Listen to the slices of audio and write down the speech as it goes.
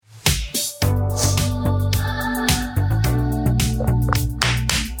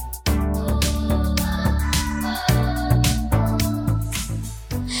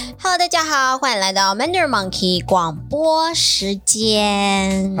家好，欢迎来到 Mandarin Monkey 广播时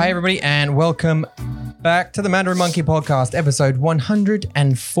间。Hi everybody and welcome back to the Mandarin Monkey podcast, episode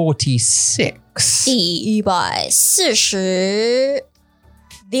 146. 第146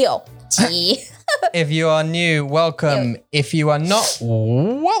集。If you are new, welcome. If you are not,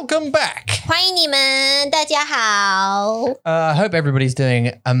 welcome back. 欢迎你们，大家好。I hope everybody's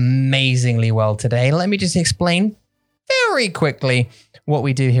doing amazingly well today. Let me just explain very quickly what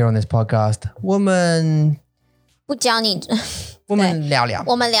we do here on this podcast. 我们聊聊。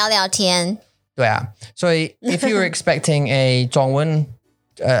我们聊聊天。对啊，所以 if you were expecting a 中文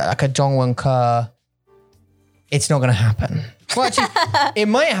like a 中文课 it's not going to happen. Well, actually, it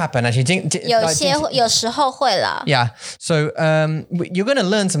might happen. Actually, 有时候会啦。Yeah. So you're going to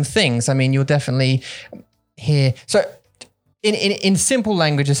learn some things. I mean, you'll definitely hear. So in simple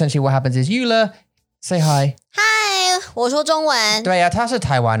language, essentially what happens is Eula, say hi. Hi, 我说中文。对啊，他是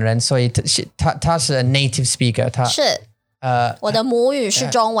台湾人，所以他是 a native speaker. 是。我的母语是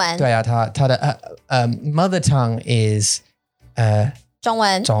中文。对啊，他的mother tongue is 中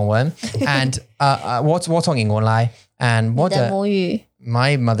文。And 我从英文来。And 我的母语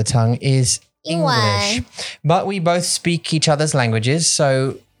my mother tongue is English. But we both speak each other's languages.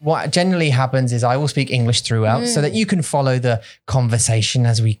 So what generally happens is I will speak English throughout so that you can follow the conversation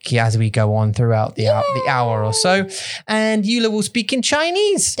as we go on throughout the hour or so. And Eula will speak in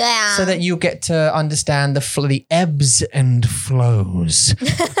Chinese. 对啊 So that you get to understand the ebbs and flows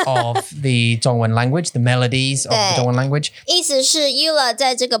of the Dongwon language, the melodies of the Dongwon language. 意思是 Eula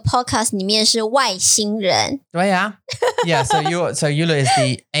在这个 podcast 里面是外星人。对啊 Yeah, so Eula is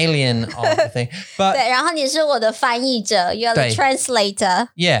the alien of the thing. But 对，然后你是我的翻译者 ，You're the translator.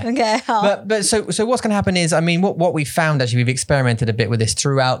 Yeah. Okay. But so what's going to happen is, I mean, what we found actually, we've experimented a bit with this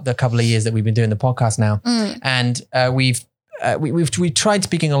throughout the couple of years that we've been doing the podcast now, and we've tried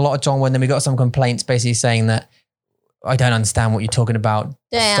speaking a lot of Dongwon, then we got some complaints basically saying that I don't understand what you're talking about.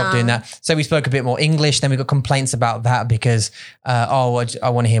 Stop doing that. So we spoke a bit more English. Then we got complaints about that because, I want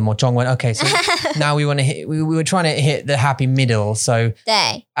to hear more Dongwon. Okay, so now we were trying to hit the happy middle. So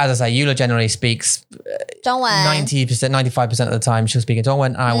as I say, Eula generally speaks 中文 90%, 95% of the time she'll speak in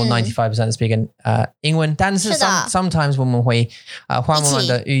Dongwon. I will 95% speak in 英文。但是 sometimes 我们会换我们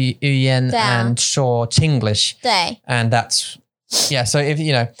的语言 and 说 Chinglish. 对 And that's so if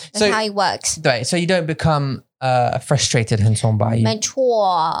you know, That's how it works. 对 so you don't become frustrated 很崇拜 没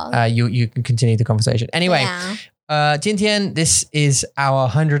错 you can continue the conversation. Anyway, 今天 this is our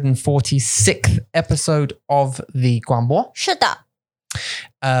 146th episode of the 广播。是的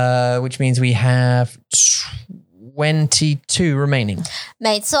which means we have 22 remaining.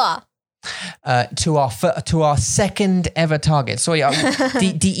 没错 To our second ever target. 所以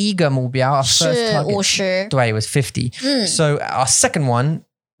第一个目标 our first 是 target 50对 was 50. So our second one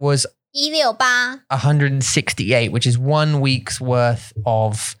was 168 168, which is 1 week's worth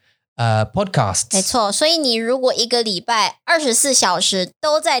of podcasts. 没错所以你如果一个礼拜24小时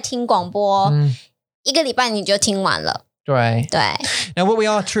都在听广播一个礼拜你就听完了 对 Now what we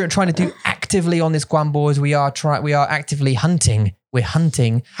are trying to do actively on this Guanbo is we are actively hunting. We're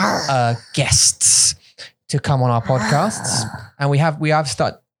hunting guests to come on our podcasts, and we have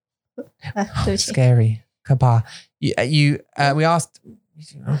started. Scary, 可怕 we asked.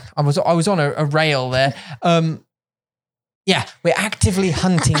 I was on a rail there. Yeah, we're actively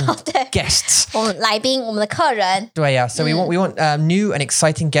hunting guests. 我们来宾我们的客人 So we want new and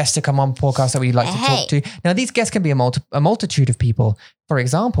exciting guests to come on podcast that we'd like to talk to. Now these guests can be a multitude of people. For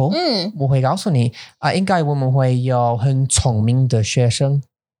example, 我会告诉你应该我们会有很聪明的学生。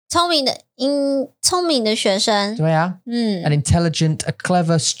聪明的学生 An intelligent, a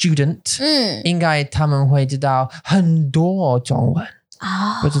clever student. 应该他们会知道很多中文。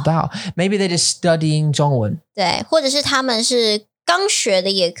不知道 Maybe they're just studying 中文对或者是他们是刚学的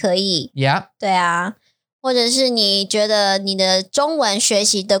也可以 Yeah 对啊或者是你觉得你的中文学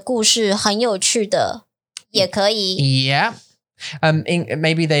习的故事很有趣的也可以 Yeah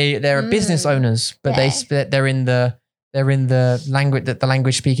maybe they're business owners but they're in the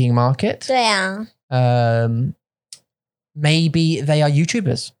language speaking market 对啊 Maybe they are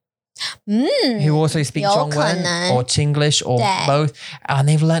YouTubers who also speak 有可 Zhongwen 能 or Chinglish or 对 both, and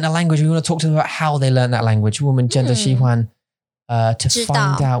they've learned a language. We want to talk to them about how they learned that language. 我们真的喜欢to 知道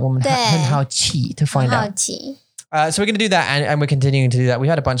find out. 我们对很好奇 to find 好 out. 奇 So we're going to do that, and we're continuing to do that. We've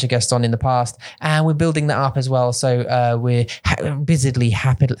had a bunch of guests on in the past, and we're building that up as well. So we're busily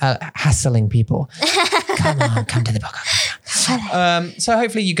hassling people. Come to the podcast. So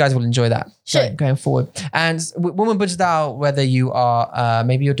hopefully you guys will enjoy that going forward. And woman, 不知道 whether you are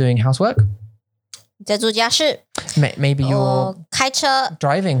maybe you're doing housework. 你在做家事 Maybe you're 开车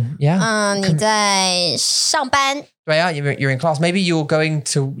driving. Yeah. 你在上班 Right, you're in class. Maybe you're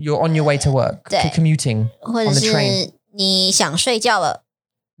on your way to work, 对 commuting 或者 on the train. 是你想睡觉了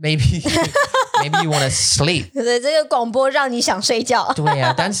Maybe you want to sleep. 对，这个广播让你想睡觉。对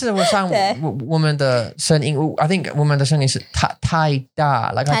呀，但是我想我们的声音 I think 我们的声音是太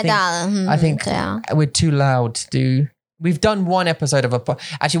大 Like 太大了 I think 对啊 we're too loud to do. We've done one episode of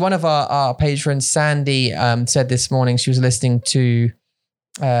actually one of our patrons, Sandy, said this morning she was listening to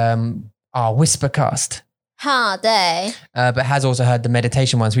our Whispercast. 哈，对 But has also heard the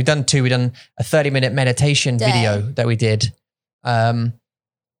meditation ones. We've done two. We've done a 30-minute meditation video that we did,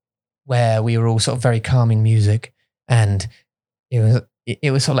 where we were all sort of very calming music, and it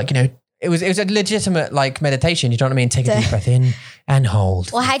was sort of like, it was a legitimate like meditation. You know what I mean? Take a deep breath in and hold.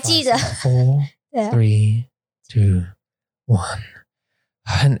 我还记得 4, 3, 2, 1,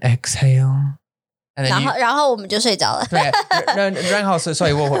 and exhale. And then 然后我们就睡着了。对，然后所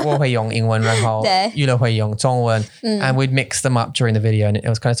以我会用英文，然后娱乐会用中文 and we'd mix them up during the video, and it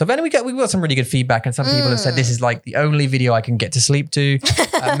was kind of stuff. And we got some really good feedback, and some people have said this is like the only video I can get to sleep to.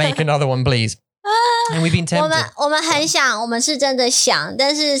 Make another one, please. And we've been tempted. 我们很想，我们是真的想，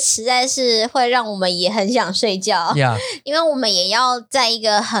但是实在是会让我们也很想睡觉。Yeah. 因为我们也要在一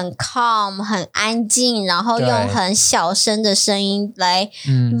个很 calm、很安静，然后用很小声的声音来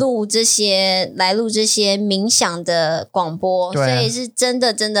录这些冥想的广播，所以是真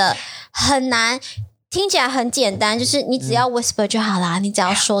的很难。听起来很简单，就是你只要 whisper 就好啦，你只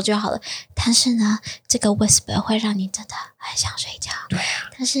要说就好了。但是呢，这个 whisper 会让你真的很想睡觉。对啊。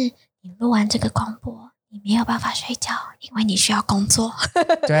但是你录完这个广播，你没有办法睡觉，因为你需要工作。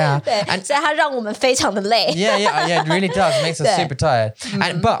对啊，对，所以它让我们非常的累。Yeah, it really does. It makes us super tired.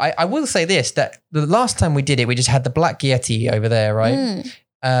 But I will say this, that the last time we did it, we just had the Black Yeti over there, right?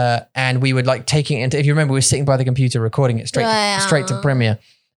 And we were like taking it into, if you remember, we were sitting by the computer recording it straight to Premiere.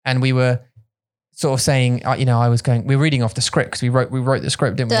 And we were sort of saying, we were reading off the script because we wrote the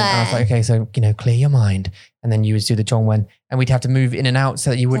script, didn't we? And I was like, okay, so, clear your mind. And then you would do the Zhongwen, and we'd have to move in and out so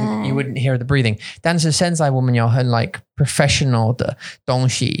that you wouldn't hear the breathing. 但是现在我们有很 like professional 的东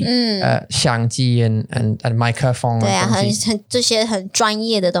西，相机 and microphone 对啊，很这些很专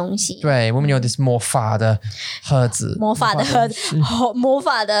业的东西。对，我们有 this 魔法的盒子，魔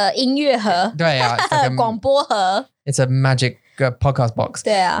法的音乐盒，对啊，广播盒。It's a magic podcast box.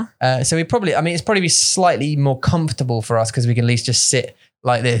 对啊。So it's probably slightly more comfortable for us because we can at least just sit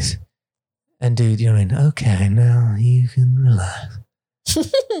like this. And dude, okay, now you can relax.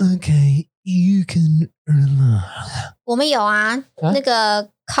 Okay, you can relax. 我们有啊，那个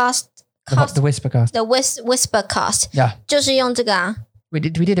the Whispercast. The Whispercast. Yeah. 就是用这个啊。We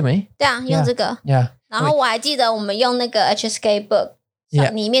did, didn't we? 对啊，用这个。Yeah. 然后我还记得我们用那个 HSK Book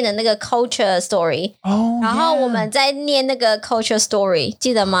里面的那个 Culture Story。然后我们在念那个 Culture Story，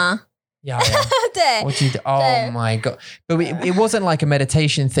 记得吗？Yeah. 对。Oh my God. But it wasn't like a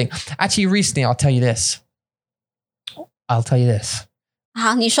meditation thing. Actually, recently, I'll tell you this.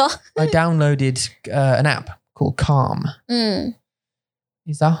 好，你说。I downloaded an app called Calm.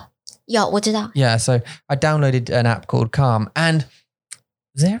 你知道？有，我知道。Yeah, so I downloaded an app called Calm, and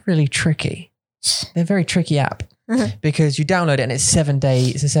they're really tricky. They're a very tricky app because you download it and it's a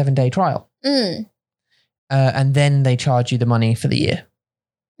 7-day trial. And then they charge you the money for the year.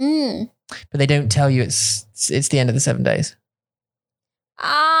 But they don't tell you it's the end of the 7 days.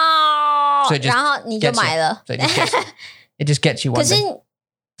 So 然后你就买了。So it just gets you one day. 可是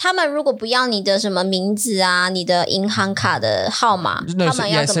他们如果不要你的什么名字啊，你的银行卡的号码，他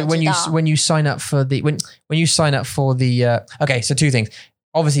们要怎么知道？ So when you sign up for the okay, so two things.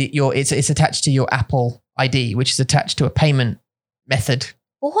 Obviously, it's attached to your Apple ID, which is attached to a payment method.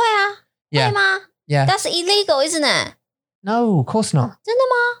 不会啊，会吗 Yeah. That's illegal, isn't it? No, of course not. 真的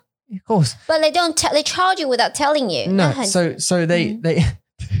吗 Of course. But they charge you without telling you. No, so they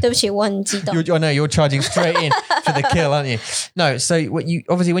对不起，我很激动。you're charging straight in for the kill, aren't you? No, so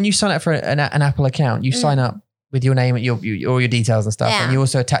when you sign up for an Apple account, you sign up with your name and all your details and stuff, and you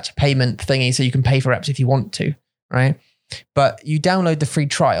also attach a payment thingy so you can pay for apps if you want to, right? But you download the free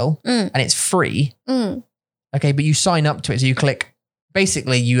trial and it's free. Okay, but you sign up to it, so you click.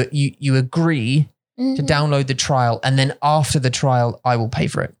 Basically, you agree to download the trial, and then after the trial, I will pay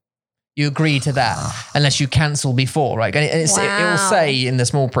for it. You agree to that unless you cancel before, right? And it will say in the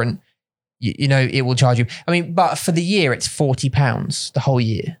small print, it will charge you. I mean, but for the year, it's £40 the whole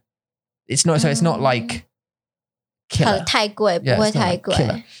year. It's not, so it's not like killer. 太贵，不会太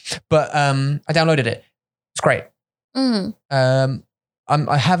贵。But I downloaded it. It's great.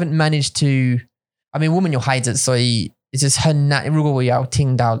 I haven't managed to. I mean, 我们有孩子，所以 it's just 很难。如果我要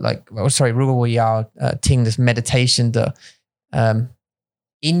听到 如果我要听 this meditation 的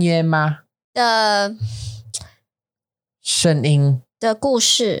音乐吗？的声音的故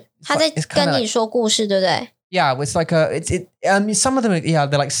事，他在跟你说故事，对不对？ Yeah, it's like some of them, yeah,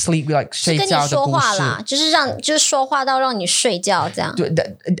 they're like sleep, like 睡觉的故事。是跟你说话啦，就是说话到让你睡觉这样。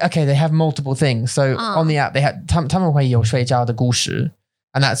Okay, they have multiple things. So on the app, they had 他们会有睡觉的故事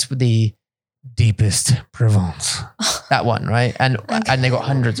and that's the deepest Provence. That one, right? And they got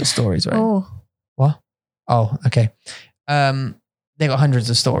hundreds of stories, right? Oh. What? Oh, okay. They got hundreds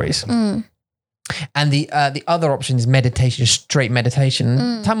of stories. And the other option is meditation, just straight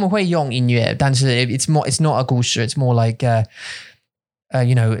meditation. 他们会用音乐，但是 it's not a 故事. It's more like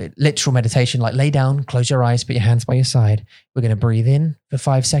literal meditation, like lay down, close your eyes, put your hands by your side. We're going to breathe in for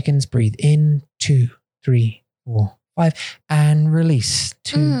 5 seconds. Breathe in, 2, 3, 4, 5, and release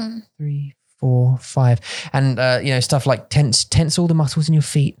 2, 3, 4, 5. And stuff like tense all the muscles in your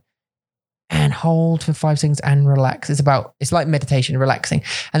feet. And hold for 5 seconds and relax. It's like meditation, relaxing.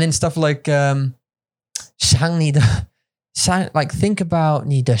 And then stuff like think about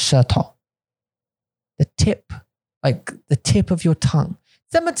你的舌头 the tip of your tongue.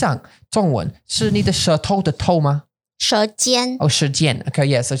 怎么讲中文是你的舌头的头吗？舌尖。哦，舌尖。Okay,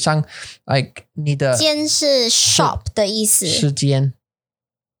 yeah. So 像 like 你的尖是 shop 的意思。舌尖。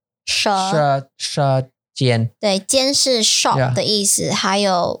舌尖。对，尖是 shop 的意思，还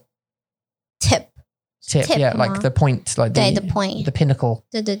有 tip, yeah, like the point, like the point, the pinnacle.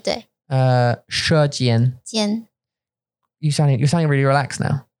 对。舌尖。You're sounding really relaxed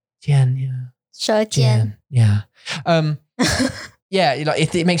now. 尖 yeah. 舌尖 yeah. Yeah,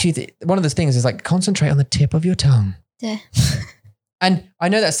 like it makes you one of those things is like concentrate on the tip of your tongue. 对。And I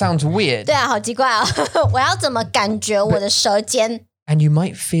know that sounds weird. 对啊，好奇怪啊！我要怎么感觉我的舌尖 ？And you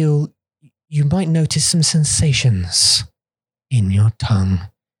might notice some sensations in your tongue.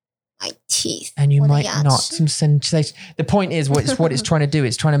 My teeth. And you might not some sensation. The point is what it's trying to do.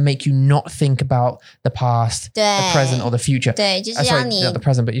 It's trying to make you not think about the past, the present, or the future. 对，就是让你 not the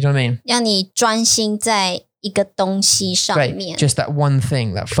present, but you know what I mean? 让你专心在一个东西上面。Just that one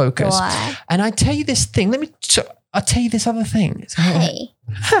thing, that focus. And I tell you this thing. I'll tell you this other thing.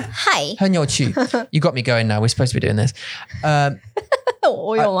 Hi. 很有趣. You got me going now. We're supposed to be doing this.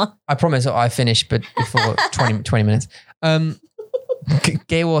 我有吗？ I promise I finish, but before 20 minutes.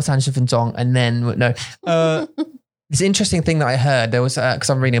 给我30分钟 and then no. This interesting thing that I heard, there was because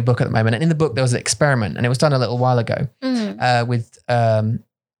I'm reading a book at the moment, and in the book there was an experiment, and it was done a little while ago with Xia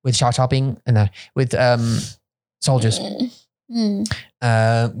Xiaobing and with soldiers.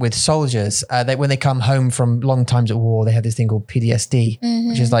 With soldiers, when they come home from long times at war, they have this thing called PTSD,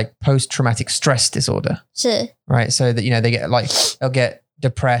 which is like post-traumatic stress disorder. 是 Right, so that they'll get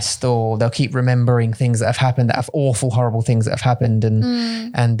depressed, or they'll keep remembering things that have happened, that have awful, horrible things that have happened,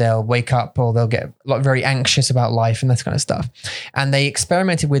 and they'll wake up, or they'll get very anxious about life and that kind of stuff. And they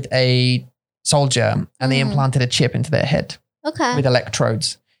experimented with a soldier, and they implanted a chip into their head with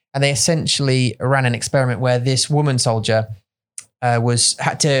electrodes, and they essentially ran an experiment where this woman soldier was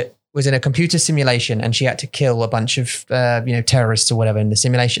in a computer simulation, and she had to kill a bunch of terrorists or whatever in the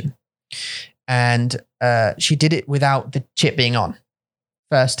simulation, and she did it without the chip being on.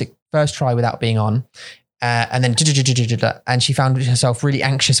 First try without being on, and then and she found herself really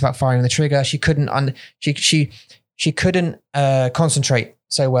anxious about firing the trigger. She couldn't she couldn't concentrate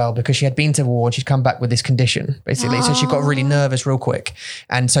so well because she had been to war and she'd come back with this condition basically. So she got really nervous real quick,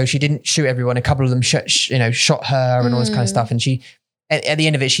 and so she didn't shoot everyone. A couple of them shot her and all this kind of stuff. And she at the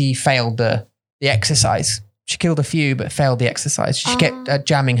end of it, she failed the exercise. She killed a few but failed the exercise. She kept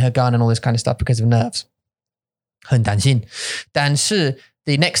jamming her gun and all this kind of stuff because of nerves. 很担心，但是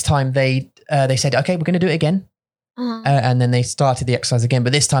the next time they said, okay, we're going to do it again. And then they started the exercise again,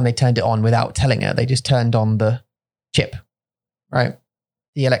 but this time they turned it on without telling her. They just turned on the chip, right?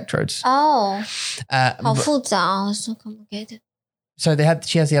 The electrodes. Oh, 好复杂 so complicated. So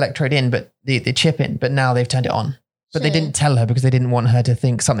she has the electrode in, but the chip in, but now they've turned it on. But they didn't tell her because they didn't want her to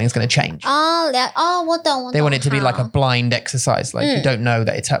think something's going to change. 我懂 They want it to be like a blind exercise, like you don't know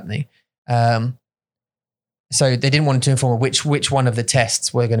that it's happening. So they didn't want to inform her which one of the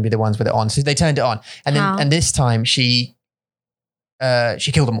tests were going to be the ones with it on. So they turned it on, and then and this time she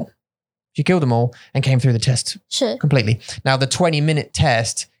killed them all. She killed them all and came through the test completely. Now the 20-minute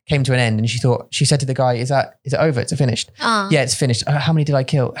test came to an end, and she said to the guy, "Is it over? It's finished." Yeah, it's finished. How many did I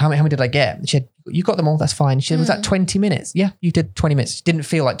kill? How many did I get? And she said, "You got them all. That's fine." She said, "Was that 20 minutes?" Yeah, you did 20 minutes. It didn't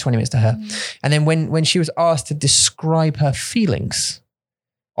feel like 20 minutes to her. And then when she was asked to describe her feelings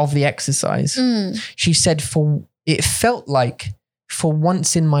of the exercise, she said, it felt like for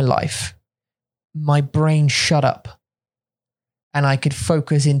once in my life, my brain shut up and I could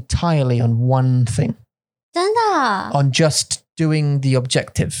focus entirely on one thing. 真的 On just doing the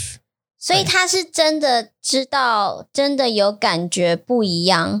objective. 所以他是真的知道，真的有感觉不一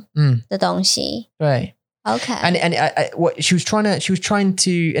样的东西。对。Okay. And what she was trying to,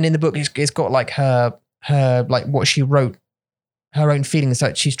 and in the book it's got like her like what she wrote, her own feelings.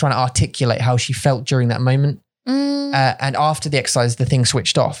 Like she's trying to articulate how she felt during that moment. And after the exercise, the thing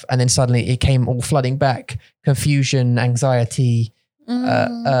switched off, and then suddenly it came all flooding back: confusion, anxiety,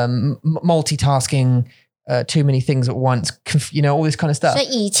 multitasking, too many things at once. All this kind of stuff. 所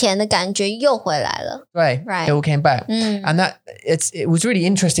以以前的感觉又回来了。Right. It all came back, and it was really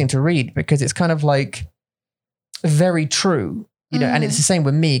interesting to read because it's kind of like very true, and it's the same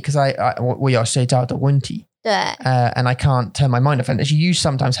with me because我有睡觉的问题。对 and I can't turn my mind off. And actually, you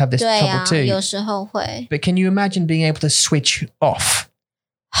sometimes have this trouble too. 有时候会 But can you imagine being able to switch off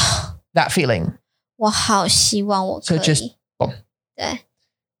that feeling? 我好希望我可以 So just boom. 对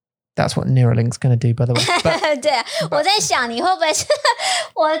That's what Neuralink's going to do, by the way. But, 对啊，我在想你会不会是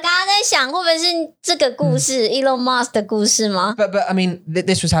我刚刚在想会不会是这个故事 Elon Musk 的故事吗 but I mean,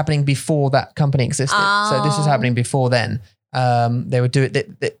 this was happening before that company existed. So this was happening before then. They would do it.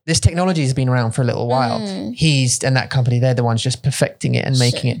 This technology has been around for a little while. He's and that company, they're the ones just perfecting it and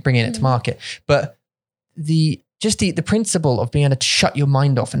making it, bringing it to market. But the principle of being able to shut your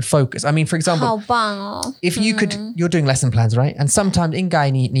mind off and focus. I mean, for example, 好棒哦 if you could, you're doing lesson plans, right? And sometimes 应该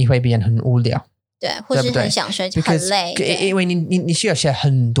你会变很无聊。对，或是很想睡，很 Because 累。因为你需要写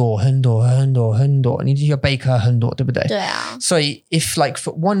很多，你需要备课很多，对不对？对啊。So if like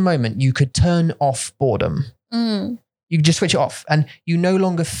for one moment you could turn off boredom, you could just switch it off, and you no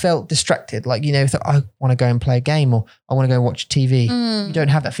longer felt distracted. Like thought, I want to go and play a game, or I want to go and watch TV. You don't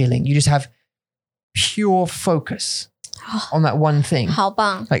have that feeling. You just have pure focus on that one thing. 好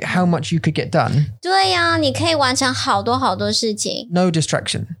棒 Like how much you could get done. 对呀，你可以完成好多好多事情。 No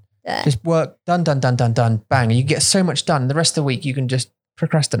distraction. 对 Just work, done, bang. You get so much done. The rest of the week you can just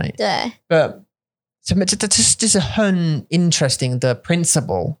procrastinate. 对 But so it's just a很 interesting the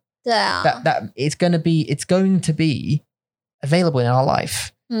principle 对啊 that it's going to be available in our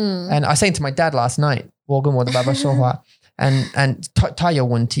life. And I was saying to my dad last night, 我跟我的爸爸说话 and 他有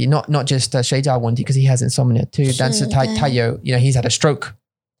问题 not just 睡觉问题 because he has insomnia too. 但是他有 he's had a stroke,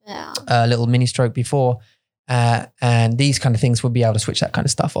 对啊 a little mini stroke before. And these kind of things will be able to switch that kind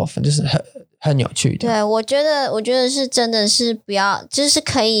of stuff off and just 很有趣的。对，我觉得是真的是不要，就是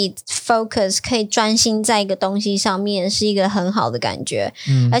可以 focus， 可以专心在一个东西上面，是一个很好的感觉。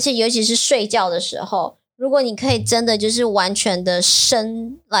而且尤其是睡觉的时候，如果你可以真的就是完全的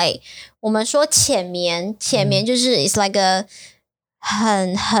like 我们说浅眠就是 it's like a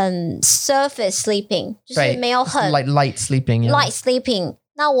很 surface sleeping， 就是没有很 like light sleeping. Yeah. light sleeping。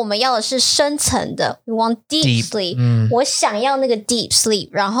那我们要的是深层的 ，we want deep sleep。我想要那个 deep sleep，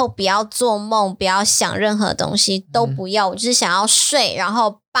 然后不要做梦，不要想任何东西，都不要。我就是想要睡，然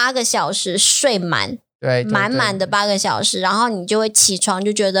后8个小时睡满，对，满满的8个小时，然后你就会起床，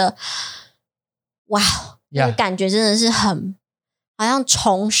就觉得哇，那个感觉真的是很好像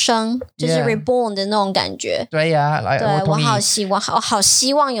重生，就是 reborn 的那种感觉。对呀，对我好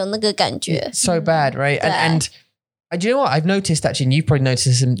希望有那个感觉。So bad, right? And do you know what I've noticed actually, and you've probably noticed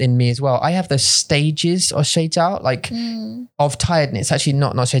this in me as well. I have the stages of 睡觉 like of tiredness. Actually,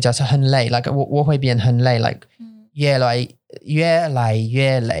 not 睡觉，是很累。Like 我会变很累 like 越来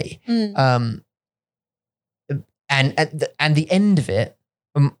越累。And the end of it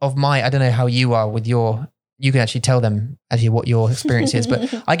of my, I don't know how you are with your. You can actually tell them actually what your experience is, but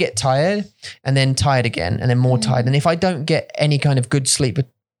I get tired and then tired again and then more tired. And if I don't get any kind of good sleep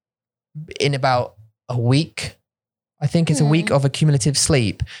in about a week, I think it's a week of accumulative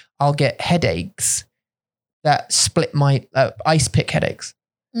sleep, I'll get headaches that split my ice pick headaches.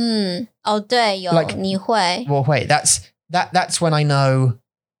 对，有 like, 你会 Well, wait, that's when I know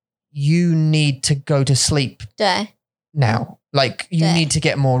you need to go to sleep 对 now. Like you need to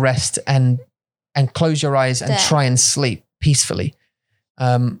get more rest and close your eyes and try and sleep peacefully.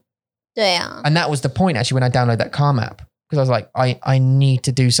 对啊 And that was the point actually when I downloaded that Calm app, because I was like, I need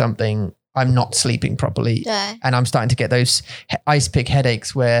to do something. I'm not sleeping properly. 对 And I'm starting to get those ice pick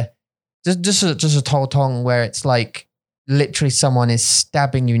headaches where just a头痛 where it's like literally someone is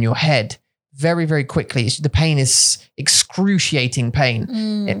stabbing you in your head very, very quickly. The pain is excruciating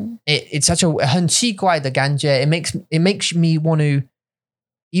pain. It's such a 很奇怪的感觉. It makes me want to,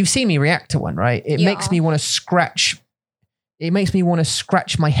 you've seen me react to one, right? It makes me want to scratch. It makes me want to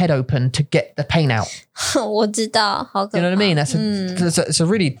scratch my head open to get the pain out. 我知道，好可怕。You know what I mean? It's a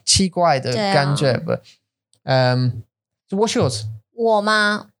really 奇怪的感觉。But so what's yours? 我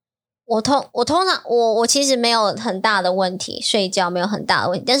吗？我通常我其实没有很大的问题，睡觉没有很大的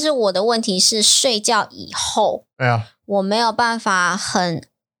问题，但是我的问题是睡觉以后，我没有办法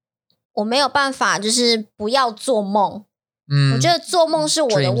就是不要做梦。我觉得做梦是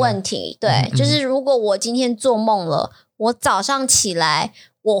我的问题，对，就是如果我今天做梦了，我早上起来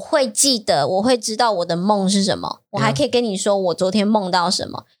我会记得，我会知道我的梦是什么，我还可以跟你说我昨天梦到什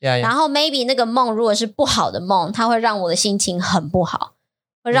么。然后 maybe 那个梦如果是不好的梦，它会让我的心情很不好，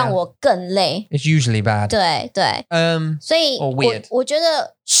会让我更累。It's usually bad. 对对，所以我觉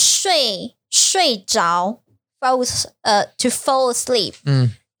得睡着 to fall asleep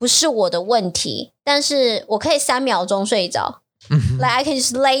不是我的问题，但是我可以3秒钟睡着，like I can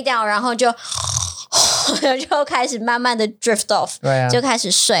just lay down， 然后就开始慢慢的 drift off， 就开始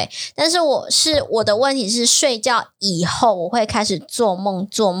睡。但是我的问题是睡觉以后我会开始做梦，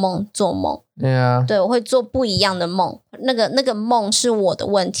对，我会做不一样的梦，那个梦是我的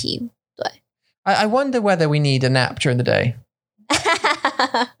问题。对 I wonder whether we need a nap during the day.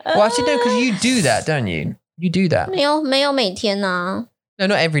 Well, actually no, because you do that, don't you? You do that. 没有每天啊。No,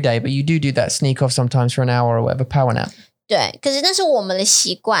 not every day, but you do that sneak off sometimes for an hour or whatever, power nap. 对，可是那是我们的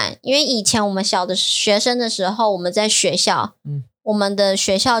习惯，因为以前我们小的学生的时候，我们在学校，我们的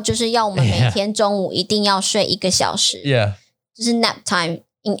学校就是要我们每天中午一定要睡1个小时，就是 nap time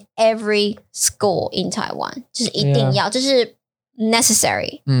in every school in Taiwan， 就是一定要，这是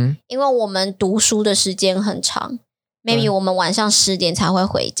necessary，因为我们读书的时间很长。Maybe 我们晚上10点才会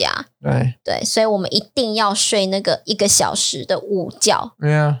回家，对，所以我们一定要睡那个1个小时的午觉，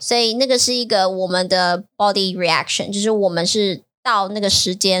所以那个是一个我们的 body reaction， 就是我们是到那个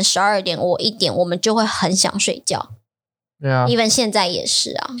时间12点或1点，我们就会很想睡觉。even 现在也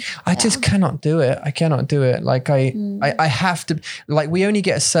是啊。I just cannot do it. I cannot do it. Like I have to. Like we only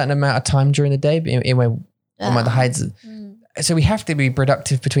get a certain amount of time during the day, 因为我们的孩子，so we have to be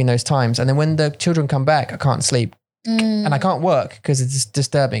productive between those times. And then when the children come back, I can't sleep. And I can't work because it's a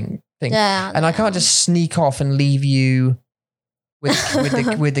disturbing thing. And I can't just sneak off and leave you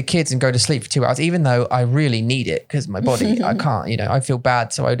with the kids and go to sleep for 2 hours, even though I really need it because my body, I can't, I feel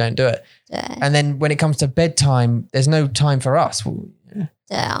bad, so I don't do it. And then when it comes to bedtime, there's no time for us.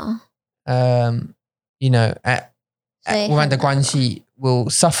 我们的关系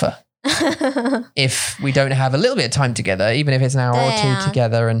will suffer if we don't have a little bit of time together, even if it's an hour or two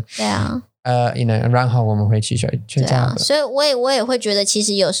together. And然后我们会去睡觉。所以我也会觉得，其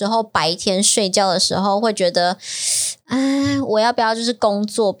实有时候白天睡觉的时候，会觉得，我要不要就是工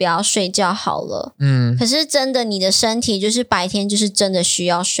作，不要睡觉好了。可是真的，你的身体就是白天就是真的需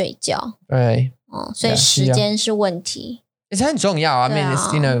要睡觉。对。所以时间是问题。It's 很重要。I mean,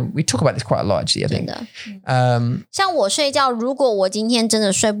 it's, we talk about this quite a lot actually, I think. 真的。像我睡觉，如果我今天真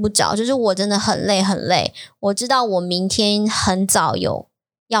的睡不着，就是我真的很累，我知道我明天很早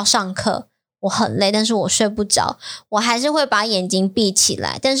要上课。我很累，但是我睡不着，我还是会把眼睛闭起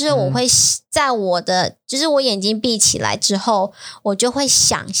来，但是我会在就是我眼睛闭起来之后，我就会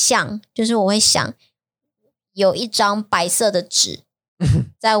想象，就是我会想有一张白色的纸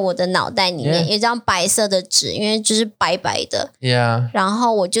在我的脑袋里面，有一张白色的纸，因为就是白白的，然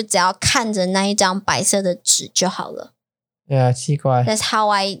后我就只要看着那一张白色的纸就好了。奇怪。That's how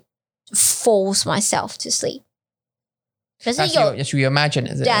I force myself to sleep. 可是That's your imagine,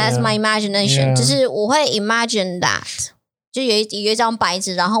 is it? Yeah, that's my imagination. 就是我会 imagine that， 就有一张白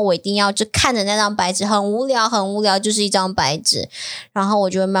纸，然后我一定要就看着那张白纸，很无聊，就是一张白纸，然后我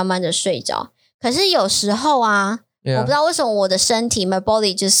就会慢慢的睡着。可是有时候啊，我不知道为什么我的身体 my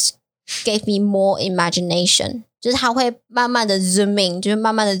body just gave me more imagination， 就是它会慢慢的 zoom in， 就是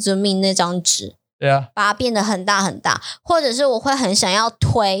慢慢的 zoom in 那张纸，把它变得很大很大，或者是我会很想要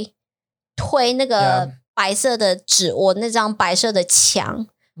推那个白色的纸，我那张白色的墙，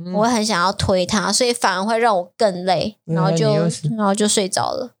我会很想要推它，所以反而会让我更累，然后就睡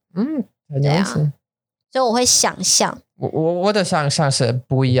着了。很有意思。所以我会想象。我的想象是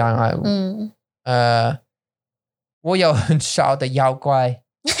不一样啊。我有很小的妖怪，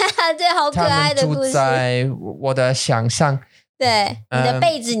对，好可爱的故事。他们住在我的想象。对，你的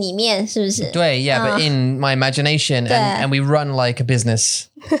被子里面是不是？对 ，but in my imagination, and we run like a business.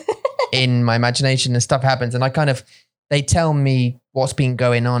 In my imagination and stuff happens, and they tell me what's been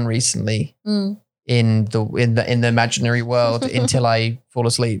going on recently in the imaginary world until I fall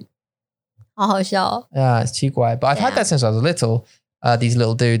asleep. 好笑。it's 奇怪 but I've had that since I was little. These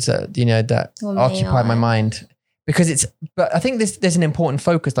little dudes that that occupy my mind because but I think there's an important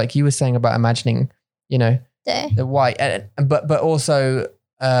focus, like you were saying about imagining, the why, but also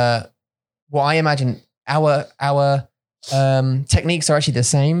what I imagine our techniques are actually the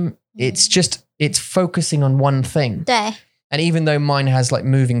same. It's focusing on one thing. 对。And even though mine has like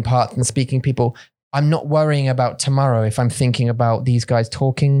moving parts and speaking people, I'm not worrying about tomorrow if I'm thinking about these guys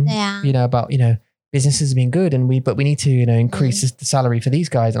talking, about, businesses being good but we need to, increase the salary for these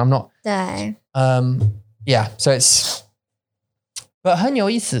guys. And I'm not, so it's, but 很有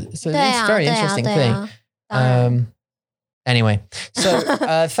意思. So it's a very interesting thing. Anyway, so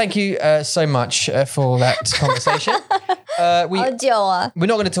thank you so much for that conversation. We're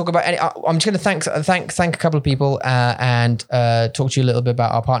not going to talk about any. I'm just going to thank a couple of people and talk to you a little bit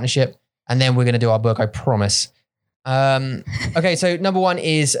about our partnership, and then we're going to do our book. I promise. Okay, so number one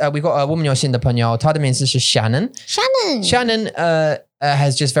is we've got a 我们有新的朋友，她的名字是 Shannon. Shannon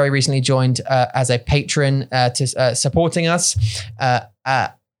has just very recently joined as a patron to supporting us,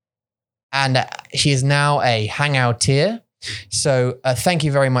 and she is now a Hangout tier. So thank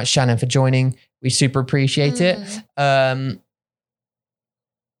you very much, Shannon, for joining. We super appreciate it. And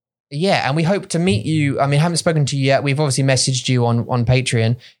we hope to meet you. I mean, I haven't spoken to you yet. We've obviously messaged you on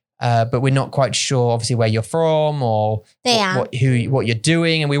Patreon, but we're not quite sure, obviously, where you're from or what you're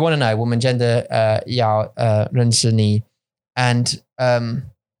doing. And we want to know, 我们真的要认识你. And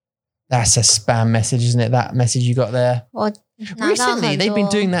that's a spam message, isn't it? That message you got there. Recently, they've been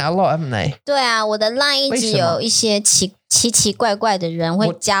doing that a lot, haven't they? 对啊，我的 LINE 一直有一些奇怪怪的人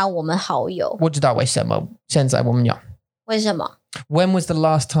会加我们好友。我知道为什么现在我们有。为什么？ When was the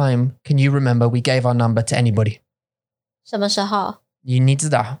last time, can you remember, we gave our number to anybody? 什么时候？你知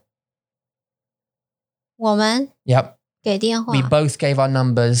道？我们 Yep. 给电话。 We both gave our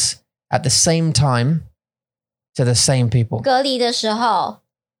numbers at the same time to the same people. 隔离的时候。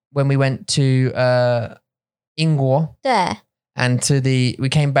 When we went to 英国。对。And we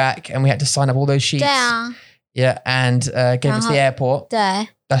came back and we had to sign up all those sheets. 对啊。Yeah, and gave us the airport. 对。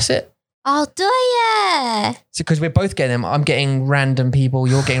That's it. 哦，对耶。 So because we're both getting them, I'm getting random people,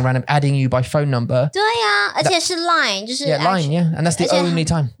 you're getting random, adding you by phone number. 对呀，而且是 Line， 就是 Line, yeah, and that's the only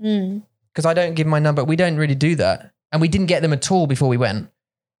time. Because I don't give my number, we don't really do that, and we didn't get them at all before we went.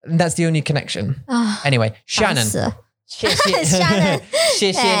 And that's the only connection. Anyway, Shannon. 谢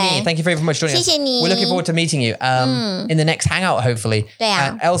谢你 Thank you very much for joining us. 谢谢你 We're looking forward to meeting you in the next hangout, hopefully. 对啊。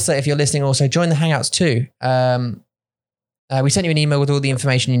 And Elsa, if you're listening, also join the hangouts too. We sent you an email with all the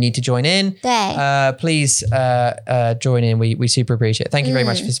information you need to join in. 对。 Please join in. We super appreciate it. Thank you very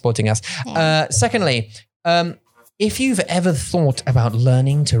much for supporting us. Secondly, if you've ever thought about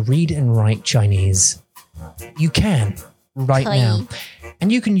learning to read and write Chinese, you can right now. And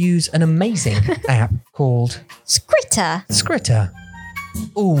you can use an amazing app called Scritter.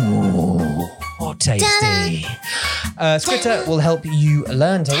 Ooh, tasty. Scritter will help you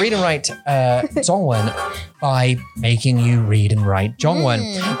learn to read and write Zhongwen by making you read and write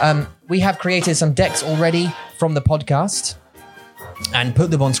Zhongwen. We have created some decks already from the podcast and put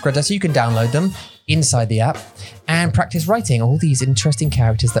them on Scritter so you can download them inside the app and practice writing all these interesting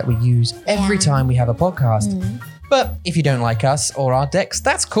characters that we use every time we have a podcast. But if you don't like us or our decks,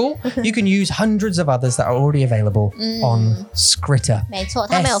 that's cool. You can use hundreds of others that are already available on Scritter. 没错，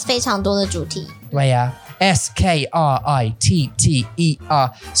他们有非常多的主题。对呀 Scritter,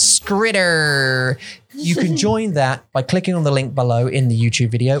 Scritter. You can join that by clicking on the link below in the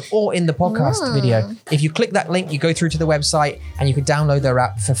YouTube video or in the podcast video. If you click that link, you go through to the website and you can download their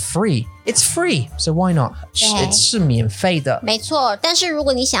app for free. It's free, so why not? It's 是免费的。没错，但是如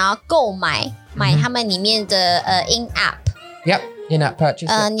果你想要购买他们里面的in app， Yep, in-app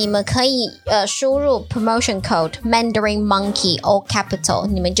purchase. 你们可以输入 promotion code Mandarin Monkey all capital，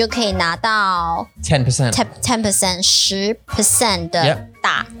 你们就可以拿到 10%. 10% 的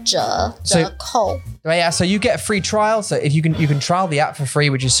打折折扣。Yeah, so you get a free trial. So if you can trial the app for free,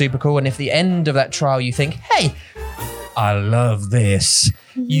 which is super cool. And if the end of that trial you think, hey, I love this,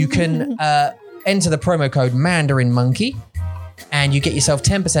 you can enter the promo code Mandarin Monkey, and you get yourself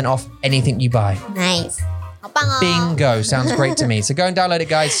 10% off anything you buy. Nice. 好棒哦 Bingo. Sounds great to me. So go and download it,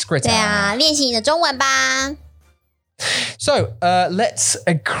 guys. Scritter. 对啊，练习你的中文吧。So let's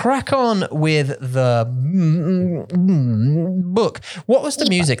crack on with the book. What was the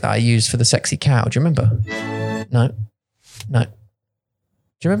music that I used for the sexy cow? Do you remember? No. Do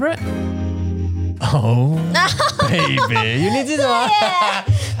you remember it? Oh, baby. You need to know.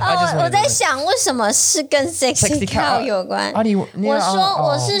 我在想为什么是跟 sexy cow 有关。我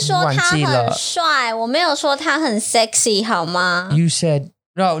是说他很帅，我没有说他很 sexy 好吗？ You said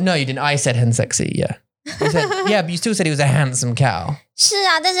no, you didn't. I said 很 sexy. Yeah. You said, yeah, but you still said he was a handsome cow. 是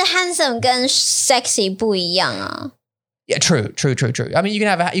啊，但是 handsome 跟 sexy 不一样啊。Yeah, true. I mean, you can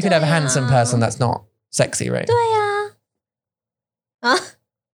have a handsome person that's not sexy, right? 对啊。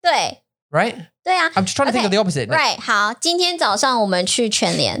对。Right? 对啊。I'm just trying to think of the opposite. Right. 好，今天早上我们去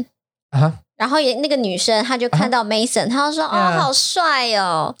全联。然后那个女生她就看到 Mason， 她就说哦好帅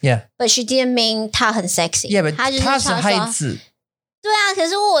哦 Yeah. But she didn't mean 他很 sexy. Yeah, but 她就是他是孩子。对啊，可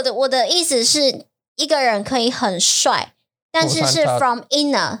是我的意思是一个人可以很帅，但是是 from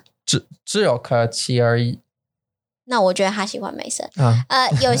inner， 只有客气而已。那我觉得他喜欢Mason。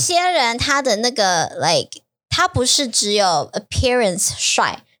有些人他的那个 like 他不是只有 appearance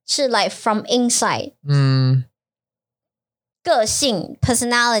帅，是 like from inside。个性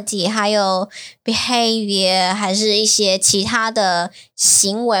personality 还有 behavior 还是一些其他的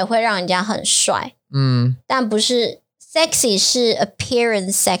行为会让人家很帅。但不是 sexy 是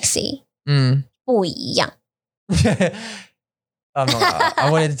appearance sexy。不一样。I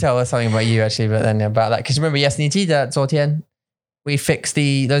wanted to tell us something about you actually, but then about that because remember, yes, 你记得昨天 we fixed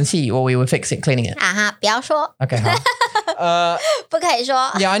the 冷气 or we were fixing cleaning it. 不要说。Okay, 好。不可以说。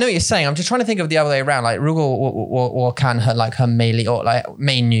Yeah, I know what you're saying. I'm just trying to think of the other way around. Like, 如果我看很 like 很美丽 or like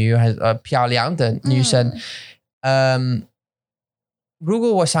美女漂亮的女生，如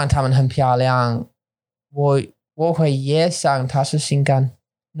果我想她们很漂亮，我会也想她是性感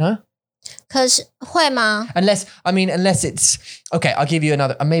呢？可是会吗？ Unless it's okay. I'll give you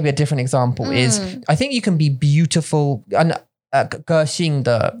another, maybe a different example. Is I think you can be beautiful and 个性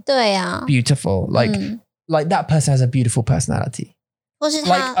的对啊 beautiful like that person has a beautiful personality. 或是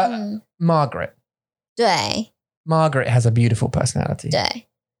他 like Margaret. 对 Margaret has a beautiful personality. 对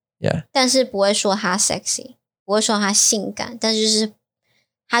Yeah. 但是不会说他 sexy， 不会说他性感，但就是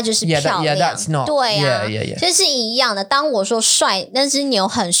他就是漂亮。Yeah, that's not. 对啊 Yeah. 就是一样的。当我说帅，那只牛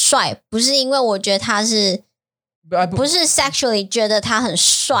很帅，不是因为我觉得他是，不是 sexually 觉得他很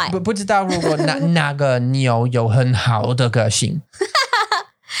帅。不知道如果那个牛有很好的个性。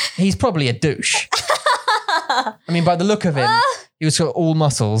He's probably a douche. I mean, by the look of him, he was all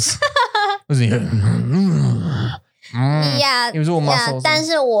muscles. Was he? Yeah, he was all muscles. 但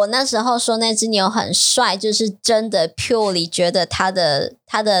是我那时候说那只牛很帅，就是真的 purely 觉得他的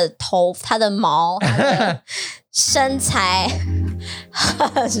头、他的毛、他的身材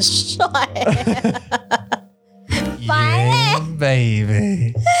很帅。Yeah,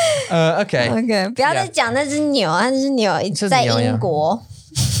 baby. Okay. 不要再讲那只牛，那只牛在英国。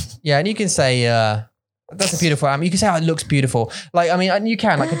Yeah, and you can say that's a beautiful animal. You can say how it looks beautiful. Like, I mean, you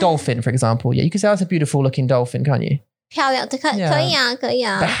can like a dolphin, for example. Yeah, you can say that's a beautiful looking dolphin, can't you? 漂亮，可以啊，可以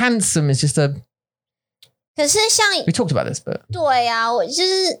啊。But handsome is just a. 可是像 we talked about this, but 对啊，我就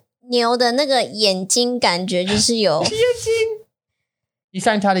是牛的那个眼睛，感觉就是有眼睛。你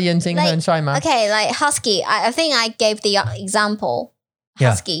想他的眼睛很帅吗 ？Okay, like husky. I think I gave the example.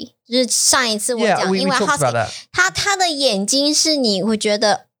 Husky 就是上一次我讲，因为 husky 他的眼睛是你会觉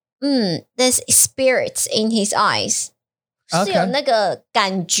得there's spirits in his eyes， 是有那个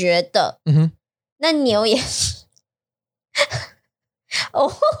感觉的。那牛也是。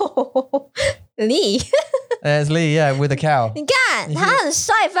哦，Lee， There's Lee, yeah, with a cow. 你看他很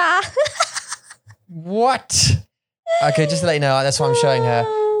帅吧 ？What? Okay, just to let you know, that's why I'm showing her.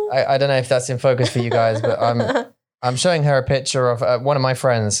 I don't know if that's in focus for you guys, but I'm showing her a picture of one of my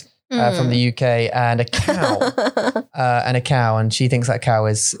friends from the UK and a cow, and she thinks that cow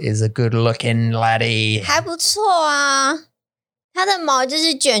is a good-looking laddie. 还不错啊，它的毛就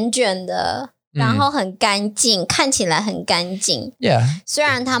是卷卷的。然后很干净，看起来很干净。Yeah. 虽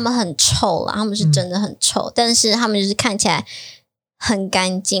然他们很臭啦，他们是真的很臭，但是他们就是看起来很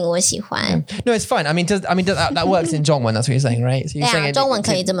干净，我喜欢。No, it's fine. I mean, that works in 中文 That's what you're saying, right? So you're saying 中文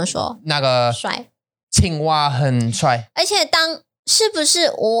可以这么说。那个帅，青蛙很帅。而且是不是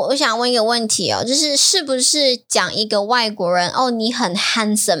我想问一个问题哦，就是是不是讲一个外国人哦，你很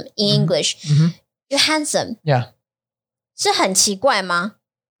handsome in English, you're handsome. Yeah. 是很奇怪吗？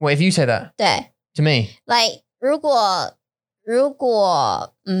 What if you say that? 对 To me. Like 如果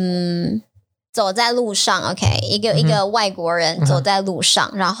走在路上 OK 一个外国人走在路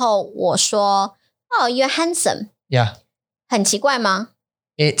上然后我说Oh, you're handsome. Yeah. 很奇怪吗？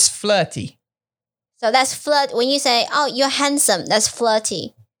 It's flirty. So that's flirt. When you say, oh, you're handsome, that's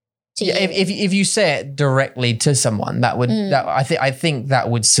flirty. Yeah, if you say it directly to someone, that would I think that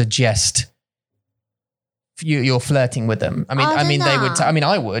would suggest you're flirting with them. I mean, they would. I mean,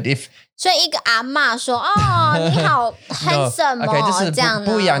 I would if. 所以一个阿嬷说，哦，你好 handsome ，OK， 这是这样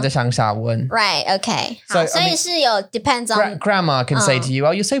不一样的上下文。Right, OK， 好，所以是有 depends on. Grandma can say to you,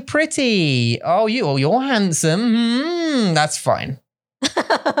 "Oh, you're so pretty. Oh, you're handsome. That's fine."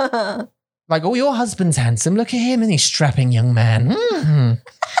 Like, oh, your husband's handsome. Look at him, and he's strapping young man.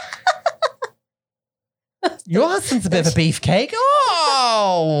 Your husband's a bit of a beefcake.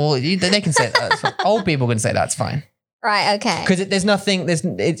 Oh, they can say that. Old people can say that's fine. Right, okay. Because there's nothing.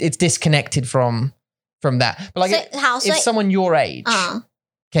 It's disconnected from that. But like, if someone your age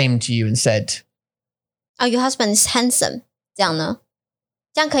came to you and said, "Oh, your husband is handsome." 这样呢？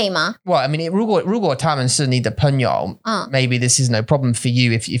这样可以吗？ Well, I mean, 如果他们是你的朋友, maybe this is no problem for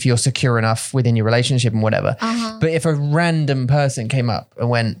you if you're secure enough within your relationship and whatever. But if a random person came up and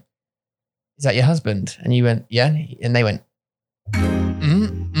went, "Is that your husband?" And you went, "Yeah," and they went,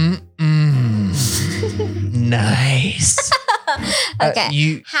 nice.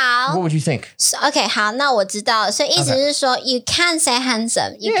 Okay. 好 What would you think? Okay, 好，那我知道。所以意思是说 you can say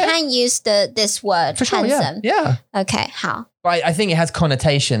handsome. You can use this word For sure, handsome. Yeah. Okay, 好。But I think it has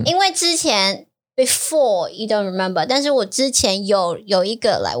connotation. 因为之前 before you don't remember, 但是我之前有一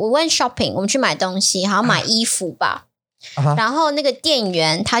个来，我 went shopping， 我们去买东西，好像买衣服吧。然后那个店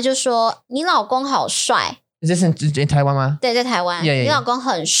员他就说：“你老公好帅。” Is this in Taiwan 吗？对，在台湾。你老公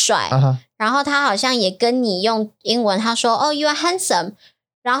很帅。然后他好像也跟你用英文，他说：“Oh, you are handsome。”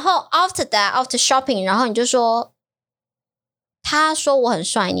然后 after that, after shopping， 然后你就说，他说我很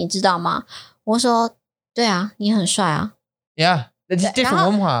帅，你知道吗？我说对啊，你很帅啊。Yeah, it's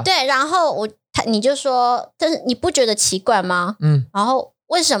different 文化。对，然后你就说，但是你不觉得奇怪吗？然后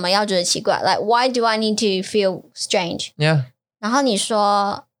为什么要觉得奇怪 ？Like why do I need to feel strange? Yeah. 然后你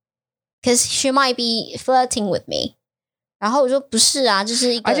说 ，cause she might be flirting with me。然后我说不是啊，这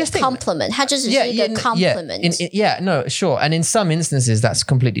是一个 compliment， 它就只是一个 compliment。No, sure. And in some instances, that's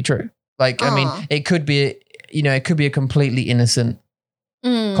completely true. Like, I mean, it could be, it could be a completely innocent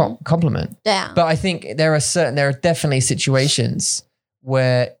compliment. 对啊。But I think there are definitely situations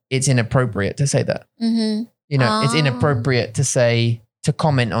where it's inappropriate to say that. It's inappropriate to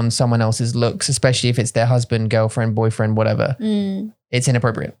comment on someone else's looks, especially if it's their husband, girlfriend, boyfriend, whatever. It's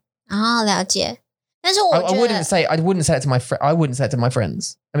inappropriate. 了解。但是我觉得 I wouldn't say it to my friend. I wouldn't say it to my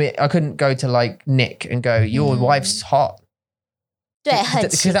friends. I mean, I couldn't go to like Nick and go, "Your wife's hot." 对，很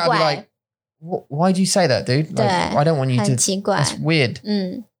奇 Because that would be 怪。 like, why do you say that, dude? Like, I don't want you 很 to. 奇怪。 That's weird.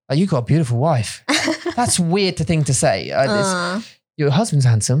 Like, you got a beautiful wife. That's weird thing to say. Your husband's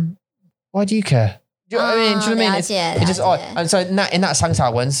handsome. Why do you care? Do you know what I mean? Do you know what I mean? It's just odd. And so in that 上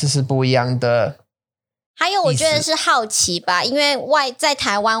下文是不一样的。还有我觉得是好奇吧，因为在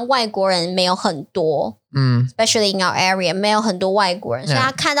台湾外国人没有很多，especially in our area 没有很多外国人，所以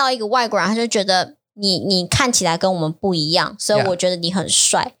他看到一个外国人，他就觉得你看起来跟我们不一样，所以我觉得你很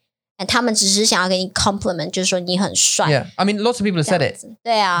帅。他们只是想要给你 compliment， 就是说你很帅。Yeah, I mean, lots of people have said it.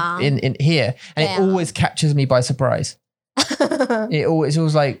 对啊 in here, and it always captures me by surprise. It's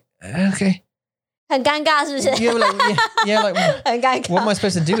always like, okay. 很尴尬是不是 Yeah, like 很尴尬 what am I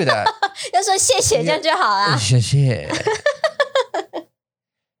supposed to do with that? 要说谢谢这样就好啦。谢谢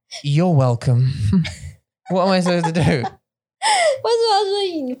You're welcome. What am I supposed to do? 为什么要说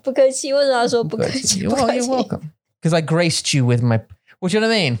你不客气？为什么要说不客气？ Well, you're welcome. Because I graced you with my... What do you know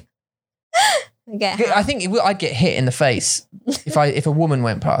what I mean? Okay. I think I'd get hit in the face if a woman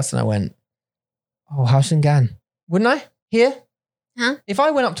went past and I went, "Oh, how's it going?" Wouldn't I? Here? Huh? If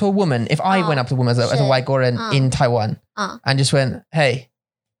I went up to a woman as a white Goran in Taiwan and just went, "Hey,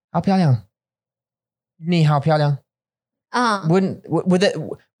 好漂亮,你好漂亮," what would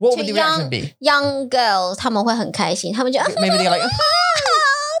the reaction be? Young girls 他们会很开心，他们就 maybe they're like,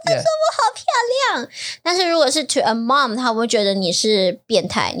 他说我好漂亮。但是如果是 to a mom， 他会觉得你是变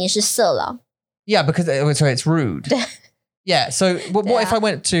态，你是色狼。Yeah, because so it's rude. Yeah, so what if I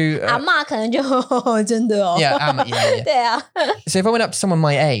went to... 阿嬷可能就真的哦 Yeah, yeah. 对啊 So if I went up to someone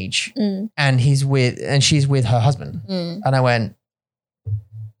my age and she's with her husband and I went,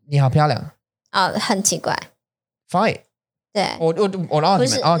 你好漂亮。很奇怪。Fight. 对 Or an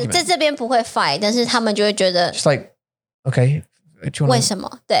argument. 在这边不会 fight， 但是他们就会觉得 Just like, okay, do you wanna... 为什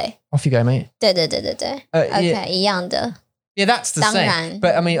么？对 Off you go, mate. 对 yeah. OK 一样的。Yeah, that's the 当 same. 然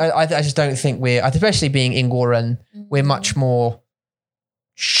But I mean, I just don't think especially being Ingwaran, we're much more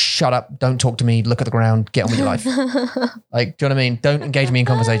shut up, don't talk to me, look at the ground, get on with your life. Like, do you know what I mean? Don't engage me in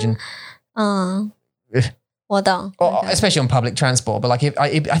conversation. 我懂 Especially on public transport. But like, I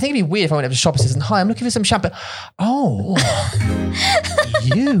think it'd be weird if I went up to shop and said, "Hi, I'm looking for some shampoo." Oh,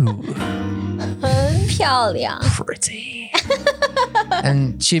 you. 很漂亮 Pretty.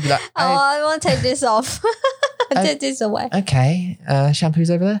 And she'd be like, Oh, I want to take this off. Take this away. Okay, shampoo's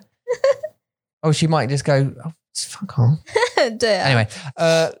over there. Oh, she might just go, "Oh, fuck off." 对啊 Anyway,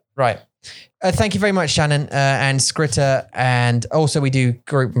 right. Thank you very much, Shannon and Skritta. And also we do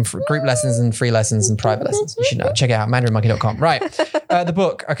group lessons and free lessons and private lessons. You should check it out, mandarinmonkey.com. Right. The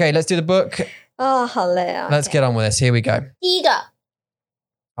book. Okay, let's do the book. 好累啊 Let's get on with this. Here we go. 第一个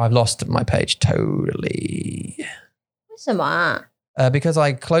I've lost my page totally. 为什么啊 Because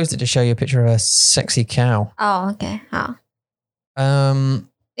I closed it to show you a picture of a sexy cow. OK 好 Um,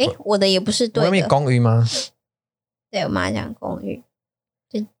 我的也不是对我有没有的公寓吗？对我妈讲公寓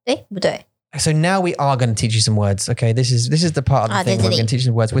不对。So now we are going to teach you some words. Okay, this is the part of the thing where we're going to teach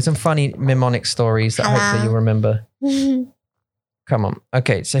you some words with some funny mnemonic stories that hopefully you'll remember. Come on.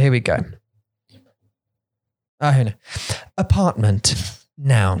 Okay, so here we go. Here now. Apartment,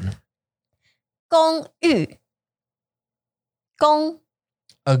 noun. 公寓，公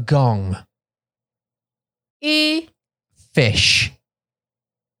A gong. 鱼 Fish.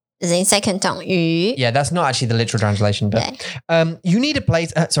 is in second tone. 鱼 Yeah, that's not actually the literal translation, but you need a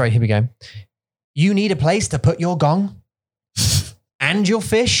place. Sorry, here we go. You need a place to put your gong and your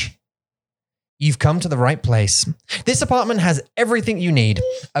fish. You've come to the right place. This apartment has everything you need.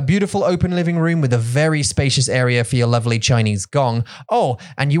 A beautiful open living room with a very spacious area for your lovely Chinese gong. Oh,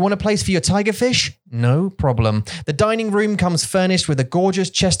 and you want a place for your tiger fish? No problem. The dining room comes furnished with a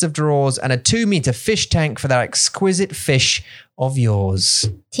gorgeous chest of drawers and a 2-meter fish tank for that exquisite fish of yours.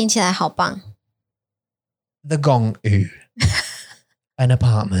 听起来好棒。 The Gong Yu. An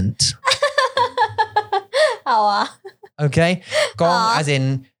apartment. 好啊。 Okay? Gong as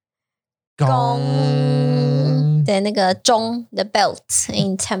in gong. 对，那个钟 the belt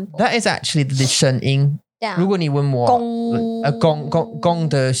in temple. That is actually the 声音。对啊。如果你问我gong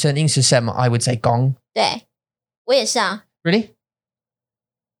的声音是什么 I would say gong. 对，我也是啊。 Really?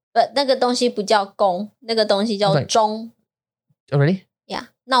 那个东西不叫弓，那个东西叫钟。 Oh, really? Yeah，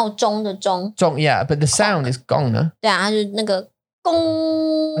 闹钟的钟。钟 yeah, but the sound is gong, no? 对啊，它就是那个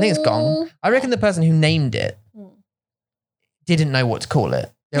弓。 I think it's gong. I reckon the person who named it didn't know what to call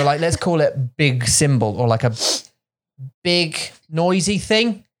it. They were like, let's call it big cymbal or like a big noisy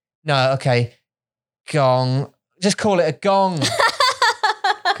thing. No, okay. Gong. Just call it a gong.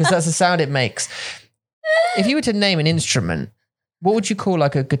 Because that's the sound it makes. If you were to name an instrument, what would you call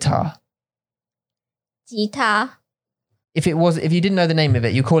like a guitar? 吉他。 If you didn't know the name of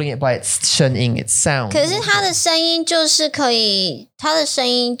it, you're calling it by its 声音, its sound. 可是它的声音就是可以，它的声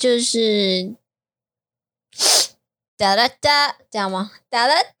音就是哒哒哒，这样吗？哒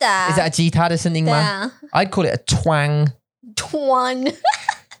哒哒。 Is that a 吉他的声音吗？ 对啊。 I'd call it a twang. Twang.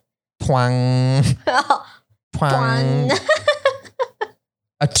 Twang. Twang.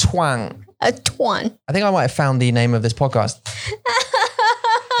 A twang. A twang. I think I might have found the name of this podcast.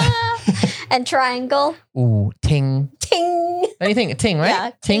 And triangle. Ooh, ting. Ting. Don't you think? Ting, right?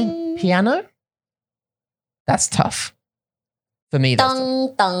 Yeah, ting. ting. Piano? That's tough. For me, that's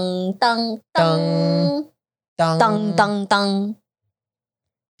Dang, dang, dang, dang. dang. Dang, dang, dang.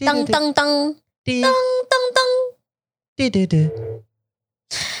 Dang, dang, dang. Dang, dang, dang.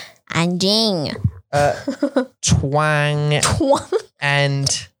 安静。 Twang. Twang. And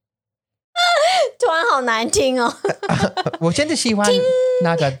突然好难听哦。我真的喜欢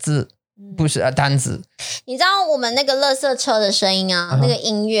那个字，不是单字。你知道我们那个垃圾车的声音啊，那个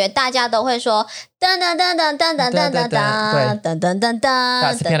音乐，大家都会说噔噔噔噔噔噔噔噔噔噔噔噔噔噔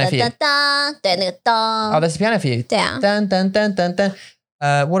噔噔，对，那个噔。 Oh, that's a piano for you. 对啊。 Dun dun dun dun dun.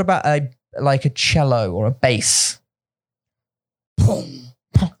 What about like a cello or a bass? Boom.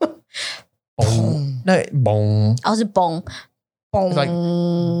 No, boom. 哦，是嘣。 It's like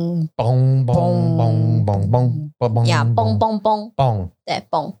嘣 boom, boom, boom, boom, boom, boom, 呀，嘣嘣嘣， boom. 对，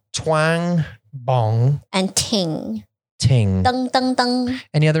嘣。 Twang, bong, And ting. ting. 噔噔噔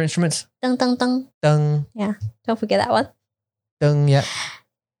Any other instruments? 噔噔噔。 Dung, Yeah, don't forget that one. dung, yeah.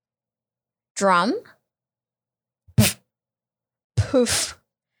 Drum. Poof.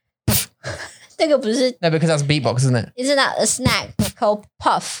 这个不是 No, because that's beatbox, isn't it? Isn't that a snack called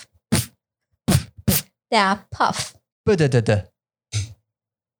puff? 对啊 puff. Buh-duh-duh-duh.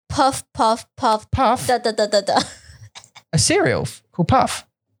 Puff, puff, puff. Puff? 的。 A cereal called Puff.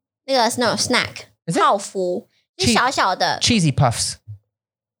 那个是那种 snack. Is it? 泡芙，是小小的。 Cheesy puffs.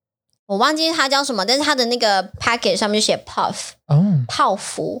 我忘记它叫什么，但是它的那个 package 上面就写 puff. Oh. 泡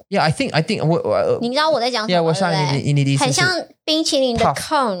芙。 Yeah, I think. 你知道我在讲什么 Yeah, 我想你的意思是很像冰淇淋的 puff.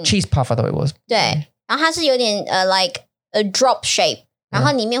 cone. Cheese puff, I thought it was. 对，然后它是有点like a drop shape， 然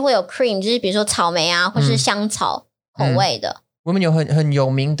后里面会有 cream，就是比如说草莓啊，或是香草口味的。我们有很有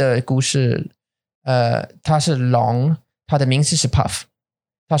名的故事，它是龙，它的名字是 Puff，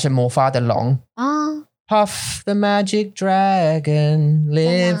 它是魔法的龙。啊 Puff the magic dragon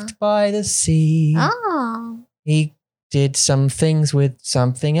lived by the sea. 啊 He did some things with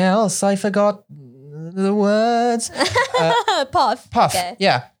something else. I forgot the words. puff Puff, Okay.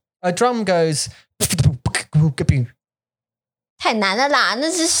 yeah. A drum goes. 太难了啦，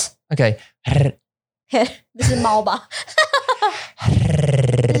那是 Okay. 那是猫吧？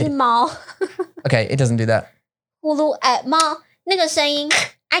那是猫。 Okay, it doesn't do that. 呼噜，猫那个声音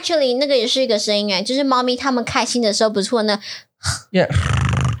 ，actually 那个也是一个声音哎，就是猫咪它们开心的时候不是会那， Yeah.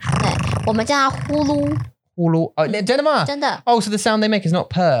 对，我们叫它呼噜。呼呼噜. Oh, 真的吗？真的。Oh, so the sound they make is not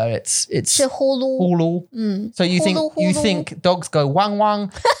purr. It's 是呼噜。呼噜。So you think dogs go wang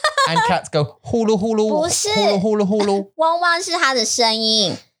wang and cats go 呼噜呼噜？不是，呼噜呼噜。汪汪是它的声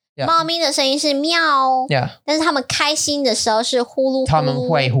音。猫咪的声音是喵，但是它们开心的时候是呼噜呼噜。它们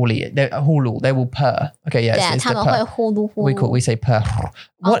会呼噜 they will purr. Okay, yes. 对啊，它们会呼噜呼噜。We say purr.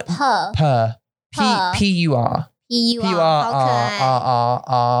 What? Purr. Purr. P-U-R. P-U-R. 好可爱。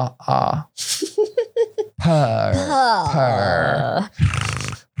Purr.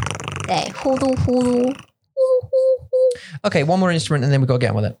 对，呼噜呼噜。Okay, one more instrument and then we got to get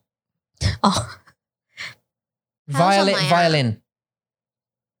on with it. Violin.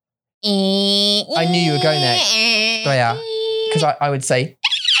 I knew you were going there. 对啊 because I would say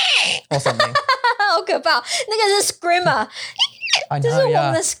or something. 好可怕，那个是 screamer. 这是我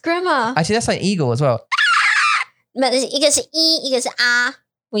们的 screamer. Actually, that's like eagle as well. 一个是一个是啊，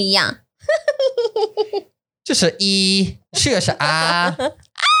不一样。就是一，是啊。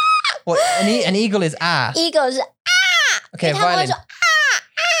What an eagle is ah. Eagle 是啊。Okay, violin.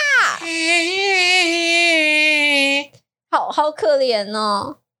 说好可怜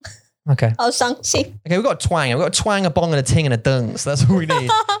哦。Okay. 好伤心。Okay, we've got a twang. We've got a twang, a bong, and a ting, and a dung. So that's all we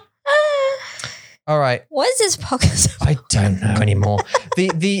need. All right. What is this podcast about? I don't know anymore.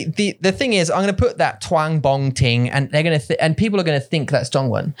 The thing is, I'm going to put that twang, bong, ting, and they're going to and people are going to think that's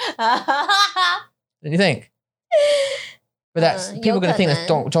Dongwon. Don't you think? But that's people are going to think that's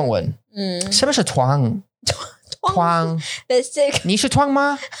Dongwon. 什么是twang? Twang. 你是twang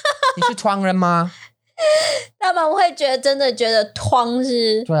吗？你是twang人吗？他们会真的觉得twang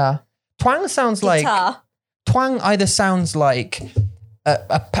是。对啊。Twang sounds like twang either sounds like Are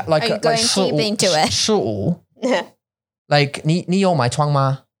you going deep into it? 事物 like 你有买twang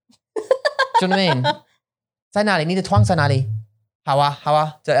吗？ Do you know what I mean? 在哪里？你的twang在哪里？好啊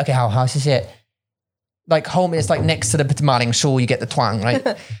Okay, 好谢谢。Like home is like next to the maling shul, you get the twang, right?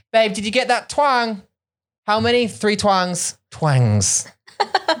 Babe, did you get that twang? How many? 3 twangs. Twangs.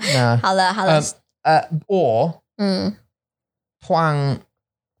 No. 好了。Or twang.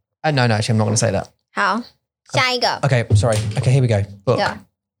 No, actually, I'm not going to say that. 好，下一个。Okay, sorry. Okay, here we go. Book. Yeah.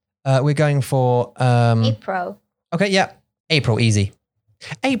 We're going for April. Okay, yeah. April, easy.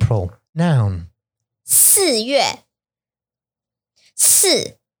 April, noun. 4月。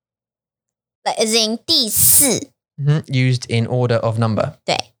4 as in 第4。Used in order of number.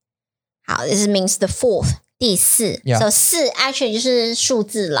 对。好 this means the 4th. 第4。Yeah. So 4 actually 就是数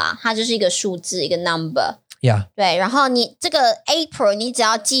字啦，它就是一个数字，一个 number. Yeah. 对，然后你这个 April 你只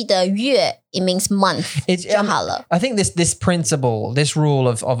要记得月 it means month 就好了。I think this principle, this rule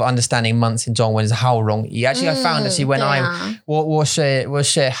of understanding months in Dongwon is 好容易。Actually, I found actually when 我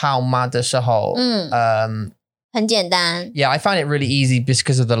学号码的时候，很简单。Yeah, I find it really easy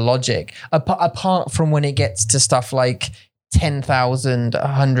because of the logic. Apart from when it gets to stuff like 10,000,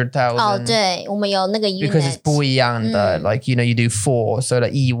 100,000. 哦，对，我们有那个 unit. Because it's 不一样的 like, you know, you do 4, so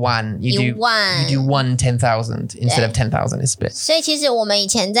like E1, you do 1 10,000 instead of 10,000 is a bit. 所以其实我们以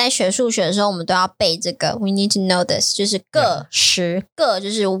前在学数学的时候，我们都要背这个。We need to know this. 就是个十，个就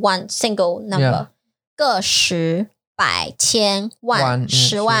是 one single number. 个十，百，千，万，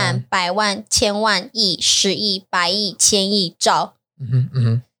十万，百万，千万，亿，十亿，百亿，千亿，兆。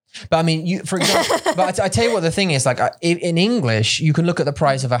But I mean, for example, but I tell you what the thing is, like in English, you can look at the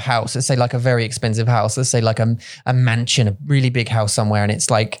price of a house. Let's say like a very expensive house. Let's say like a mansion, a really big house somewhere, and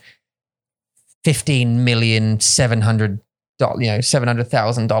it's like $15,700,000,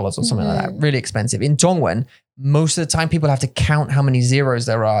 $700,000 or something like that. Really expensive. In Dongwon, most of the time people have to count how many zeros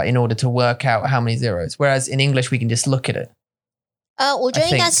there are in order to work out how many zeros. Whereas in English, we can just look at it. 我觉得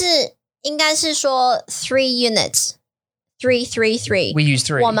应该是说 3 units. 333. We use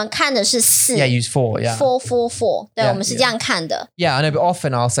 3. 我们看的是4。Yeah, use 4. Yeah. 444. 对，我们是这样看的。Yeah, I know, but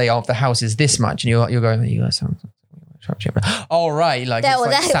often I'll say, "Oh, the house is this much," and you're going, "You guys sound." Oh, right, like 对， it's 我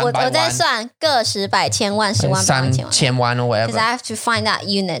like 在算个十百千万十万百万千万。千万 or whatever. Because I have to find out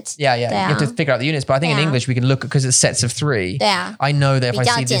units. Yeah. You have to figure out the units. But I think in English we can look because it's sets of 3. 对啊。I know that if I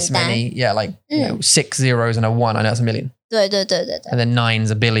see this many, like you know, 6 zeros and a 1, I know it's a million. 对。And then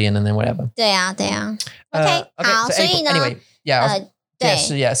 9's a billion, and then whatever. 对啊。OK， 好， so 所以呢 ，anyway, yeah. 对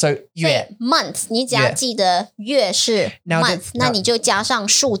yeah, so 月 month 你只要记得月是 month， 那你就加上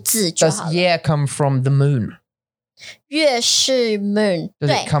数字就好了。Does year come from the moon? 月是 moon， Does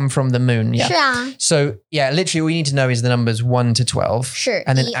it come from the moon? Yeah. 是啊。 So yeah, literally all you need to know is the numbers 1 to 12. 是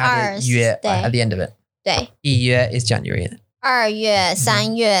And then add a 月 at the end of it. 对。1月 is January. 2月、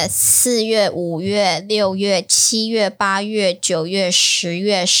3月、4月、5月、6月、7月、8月、9月、10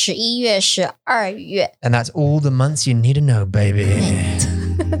月、11月、12月。 And that's all the months you need to know, baby.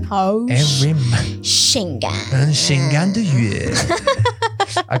 好 every month 性感，性感的月。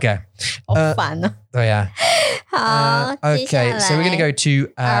Okay. 好烦哦。对呀。好 Okay, so we're going to go to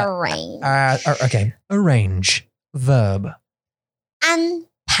arrange. Arrange verb. 安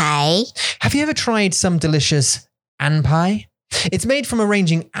排 Have you ever tried some delicious anpai? It's made from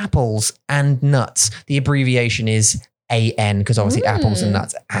arranging apples and nuts. The abbreviation is AN because obviously apples and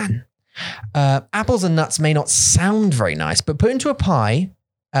nuts, AN. Apples and nuts may not sound very nice, but put into a pie,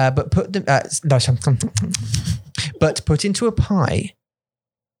 but put into a pie.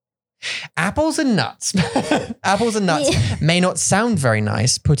 Apples and nuts may not sound very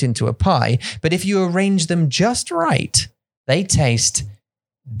nice put into a pie, but if you arrange them just right, they taste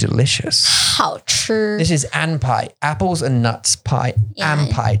delicious. 好吃 This is anpai, apples and nuts pie.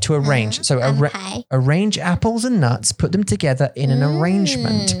 Anpai, to arrange. So arrange apples and nuts, put them together in an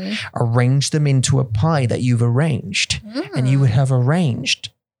arrangement. Arrange them into a pie that you've arranged. And you would have arranged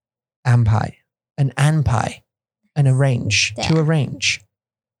anpai, an arrange, to arrange.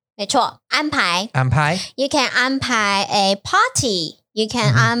 没错，安排 You can 安排 a party. You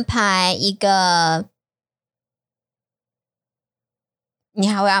can 安排一个你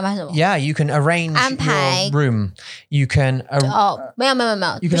还会安排什么 Yeah, you can arrange your room. You can 没有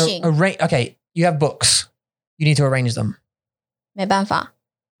You can arrange. Okay, you have books. You need to arrange them. 没办法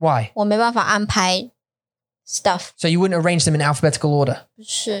Why? 我没办法安排 stuff So you wouldn't arrange them in alphabetical order? 不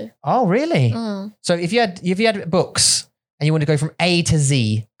是 Oh, really? So if you had books and you want to go from A to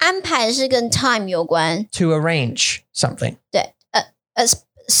Z 安排是跟 time 有关 to arrange something. 对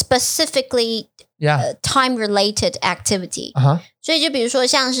specifically time related activity 所以就比如说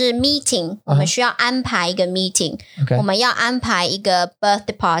像是 meeting 我们需要安排一个 meeting 我们要安排一个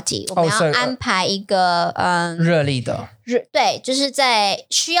birthday party 我们要安排一个热力的对就是在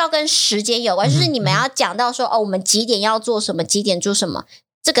需要跟时间有关就是你们要讲到说我们几点要做什么几点做什么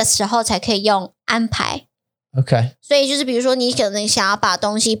这个时候才可以用安排 Okay. 所以就是比如说你可能想要把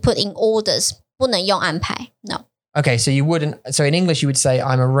东西 put in orders 不能用安排 No Okay, so you wouldn't. So in English, you would say,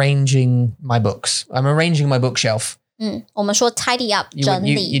 "I'm arranging my books. I'm arranging my bookshelf." 我们说 tidy up 整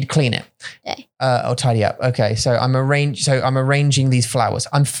理 You'd clean it. 对 or tidy up. Okay, so I'm arranging these flowers.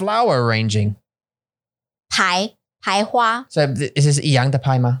 I'm flower arranging. 排花 So is this 一样的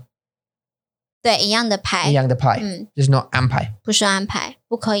排吗？对一样的排一样的排 just not 安排不是安排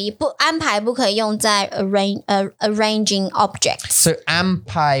不可以不安排不可以用在 arranging objects So 安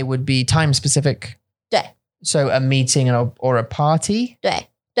排 would be time specific. 对 So a meeting or a party. 对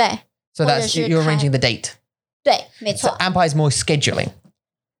So that's you're arranging the date. 对没错 So 安排 is more scheduling.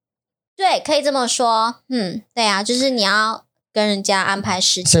 对可以这么说对啊就是你要跟人家安排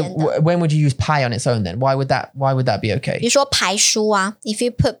时间 So when would you use 排 on its own then? Why would that be okay? 比如说排书啊 If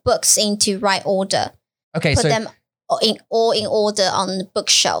you put books into right order Okay, put so them in order on the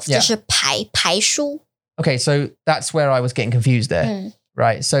bookshelf 这是排书 Okay, so that's where I was getting confused there.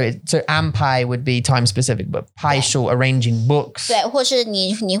 Right, so安排 would be time specific, but 排书 arranging books. 对，或是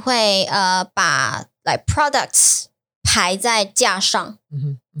你会把 like products 排在架上。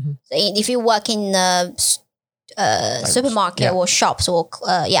So if you work in the supermarket or shops or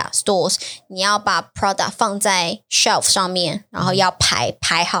stores, 你要把 product 放在 shelf 上面，然后要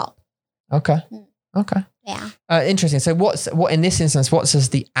排好。Okay. Okay. 对啊。Interesting. So what in this instance, what does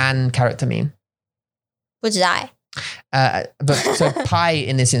the an character mean? 不知道but so 排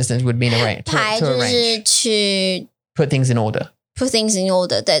in this instance would mean arrange. 排就是去 put things in order. Put things in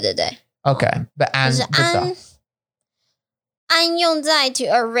order. 对。Okay, but an 就是安用在 to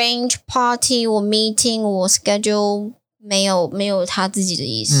arrange party or meeting or schedule 没有他自己的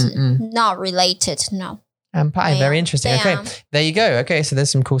意思。Not related. No. And pie, very interesting. Okay, there you go. Okay, so there's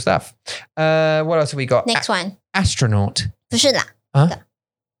some cool stuff. What else have we got? Next one. Astronaut. 不是啦。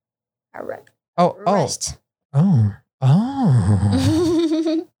Arrest.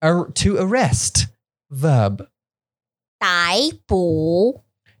 To arrest. Verb. 逮捕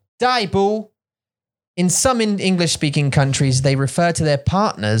逮捕. In some English-speaking countries, they refer to their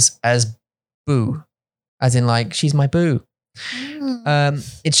partners as boo, as in like, she's my boo.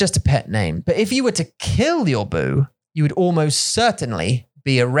 It's just a pet name. But if you were to kill your boo, you would almost certainly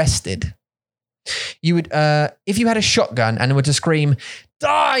be arrested. You would, if you had a shotgun and were to scream,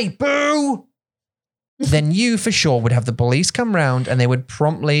 "Die, boo!" then you for sure would have the police come round and they would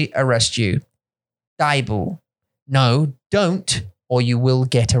promptly arrest you. 逮捕. No, don't, or you will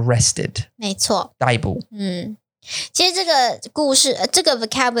get arrested. 没错。逮捕。其实这个故事，这个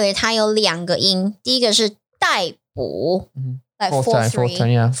vocabulary 它有两个音，第一个是逮捕，like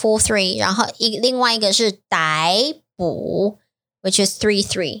 4-3，然后另外一个是逮捕 which is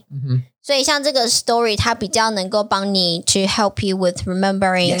 3-3. 嗯所以像这个 story 它比较能够帮你 to help you with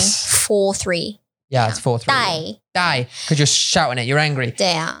remembering 4-3. Yeah, it's 4-3. Die, because you're shouting it, you're angry.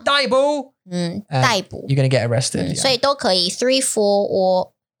 对啊，逮捕，逮捕 you're going to get arrested. 所以都可以 3-4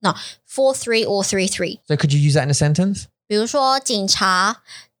 or no 4-3 or 3-3. So could you use that in a sentence? 比如说警察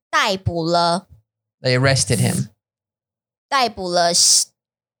逮捕了 They arrested him. 逮捕了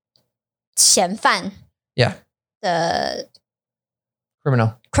嫌犯 Yeah. 的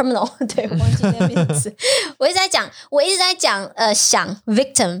Criminal. criminal 对，我忘记那个名字。我一直在讲想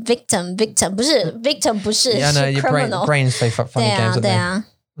victim 不是 victim 不是 Yeah, no, 是 your criminal brains play funny 对 games. 啊对啊。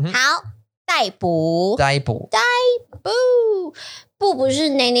好，逮捕逮捕不是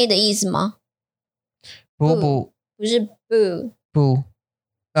内内的意思吗？不是不是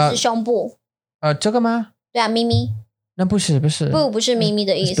胸部这个吗？对啊，咪咪那不是不是咪咪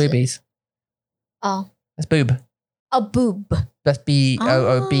的意思 Boobies. 哦 That's boob. 哦 boob That's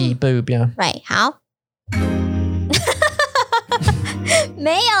B-O-O-B, boob, yeah. right 好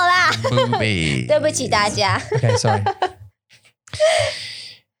没有啦 Booby. 对不起大家 Okay, sorry.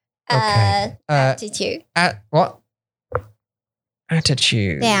 Okay. attitude What?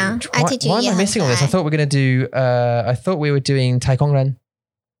 Attitude. 对啊 attitude Why 也 am I 很 missing all 可 this? I 爱 thought we were going to do, I thought we were doing 太空人.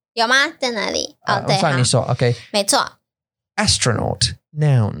 有吗？在哪里？哦，对，我上你说 Okay. 没错， Astronaut,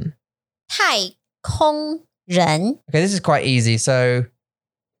 noun. 太空人， Okay, this is quite easy. So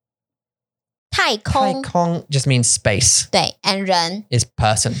太空 Taikong just means space. 对 and 人 Is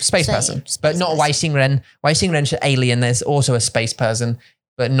person, space So, person, space but not person. 外星人. 外星人是 alien. There's also a space person,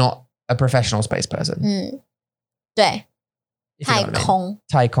 but not a professional space person. 对， if you know 太 what I mean. 空，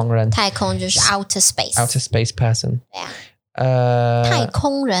太空人太空就是 outer space， outer space person. 对啊，太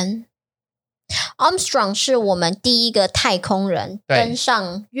空人。Armstrong 是我们第一个太空人对登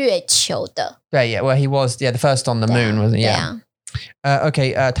上月球的， Yeah, well, he was the first on the 对啊 moon, wasn't he? 对 Yeah. 啊，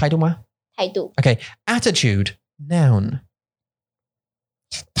 Okay, title ma? 态度， Okay, attitude, noun.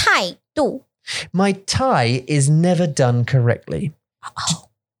 态度， My tie is never done correctly.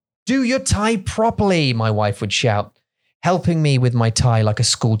 Do your tie properly, my wife would shout, helping me with my tie like a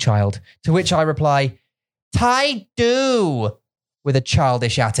school child. To which I reply, tie do, with a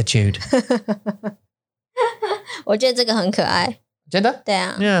childish attitude. 我觉得这个很可爱， Gender? 对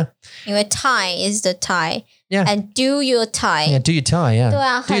啊， Yeah. 因为 tie is the tie， Yeah. and do your tie， Yeah, do your tie, yeah. 对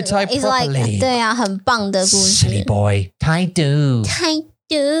啊 Do your tie it's like properly. 对啊，很棒的故事 Silly boy. Tie do. 态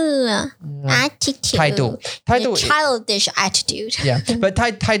度 attitude， 态度 childish attitude， Yeah, but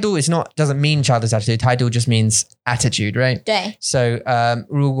tai do is not doesn't mean childish attitude. Tai do just means attitude, right? 对。 So,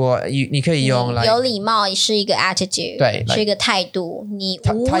 如果你可以用 like 有礼貌是一个 attitude，对是一个态度。你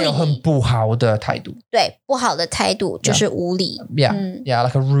无他有很礼，不好的态度。对不好的态度就是无礼。 Yeah, yeah,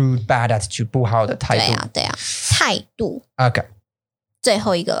 like a rude, bad attitude. 不好的态度。对啊，对啊，态度。 Okay. 最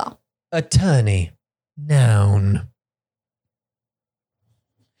后一个了， Attorney, noun.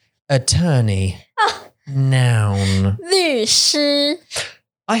 Attorney, noun. 律师。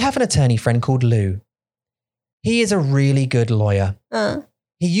 I have an attorney friend called Lou. He is a really good lawyer. 嗯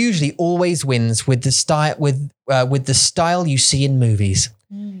He usually always wins with the style with the style you see in movies.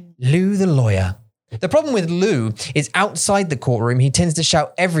 Lou the lawyer. The problem with Lou is outside the courtroom, he tends to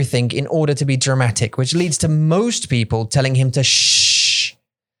shout everything in order to be dramatic, which leads to most people telling him to shh.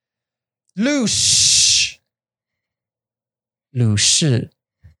 Lou shh. Lou Shi.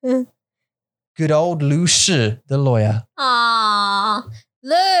 嗯 Good old Lou Shi, the lawyer. 啊，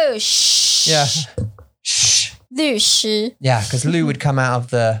律师。 Yeah. Shh. 律師 Yeah, because Lou would come out of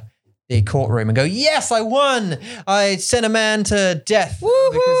the courtroom and go, "Yes, I won! I sent a man to death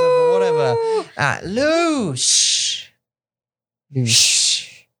because of whatever." Lou, shh, Lou,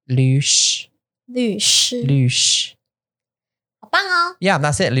 shh, Lou, shh, 律師， Lou, shh. 好棒哦， Yeah,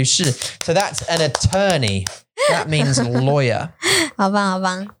 that's it, Lou shi. So that's an attorney. That means lawyer. 好棒，好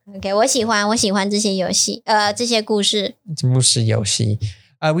棒。OK，我喜欢这些游戏，这些故事。 It's Mushi Yoshi.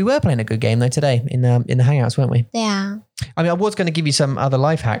 We were playing a good game though today in the Hangouts, weren't we? 对啊， I mean, I was going to give you some other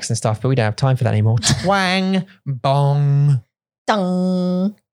life hacks and stuff, but we don't have time for that anymore. Twang, bong.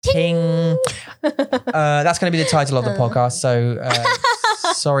 噔， Ting. That's going to be the title of the podcast. So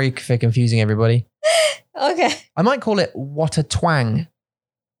sorry for confusing everybody. OK， I might call it What a Twang.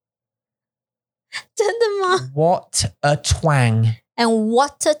 真的吗 What a Twang. ？And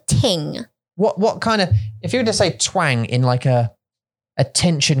what a thing！ What kind of, if you were to say twang in like a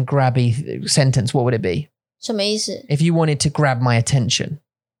attention grabby sentence, what would it be? 什么意思？ If you wanted to grab my attention,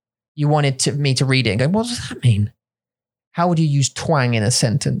 you wanted me to read it and go, what does that mean? How would you use twang in a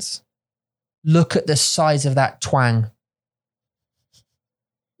sentence? Look at the size of that twang.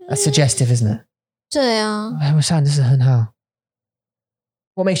 That's suggestive, isn't it? 对啊， I was saying this is 很好.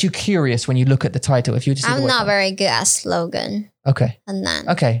 What makes you curious when you look at the title? If you just I'm not very good at slogan. Okay. 很难。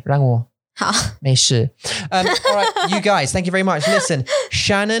Okay, 让我。好。没事。All right, you guys, thank you very much. Listen,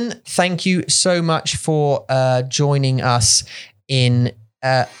 Shannon, thank you so much for joining us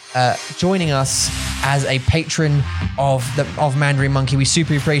as a patron of Mandarin Monkey. We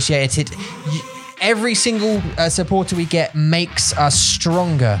super appreciate it. Every single supporter we get makes us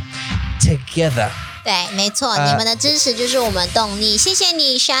stronger together. 对，没错，你们的支持就是我们动力。谢谢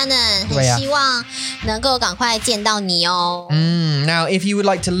你 Shannon， 很希望能够赶快见到你哦。Now, if you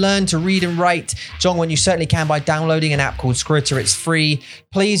would like to learn to read and write Zhongwen, you certainly can by downloading an app called Scritter. It's free.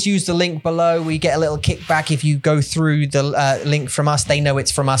 Please use the link below. We get a little kickback if you go through the link from us. They know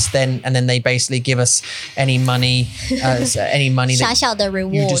it's from us then, and then they basically give us any money that 小的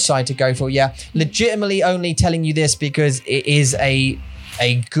reward. You decide to go for. Yeah, legitimately only telling you this because it is a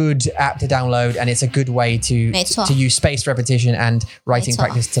good app to download, and it's a good way to use spaced repetition and writing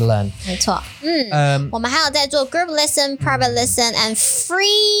practice to learn. 没错，我们还有在做 group lesson, private lesson, and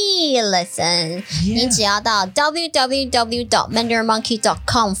free lesson. 你只要到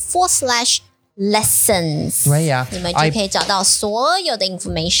www.mandarinmonkey.com/lessons. 对呀，你们就可以找到所有的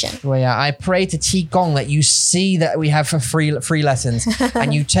information. 对呀 I pray to Qigong that you see that we have for free lessons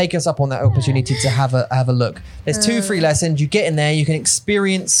and you take us up on that opportunity to have a look. There's 2 free lessons. You get in there, you can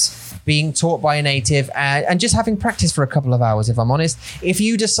experience being taught by a native and just having practice for a couple of hours, if I'm honest. If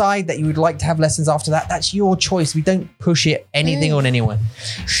you decide that you would like to have lessons after that, that's your choice. We don't push anything on anyone.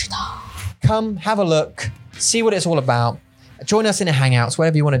 是的。Come, have a look, see what it's all about. Join us in a Hangouts,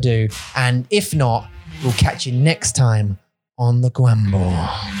 whatever you want to do. And if not, we'll catch you next time on the Guambo.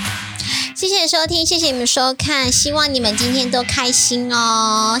 谢谢收听，谢谢你们收看，希望你们今天都开心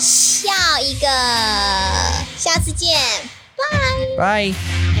哦。下次见，拜。Bye.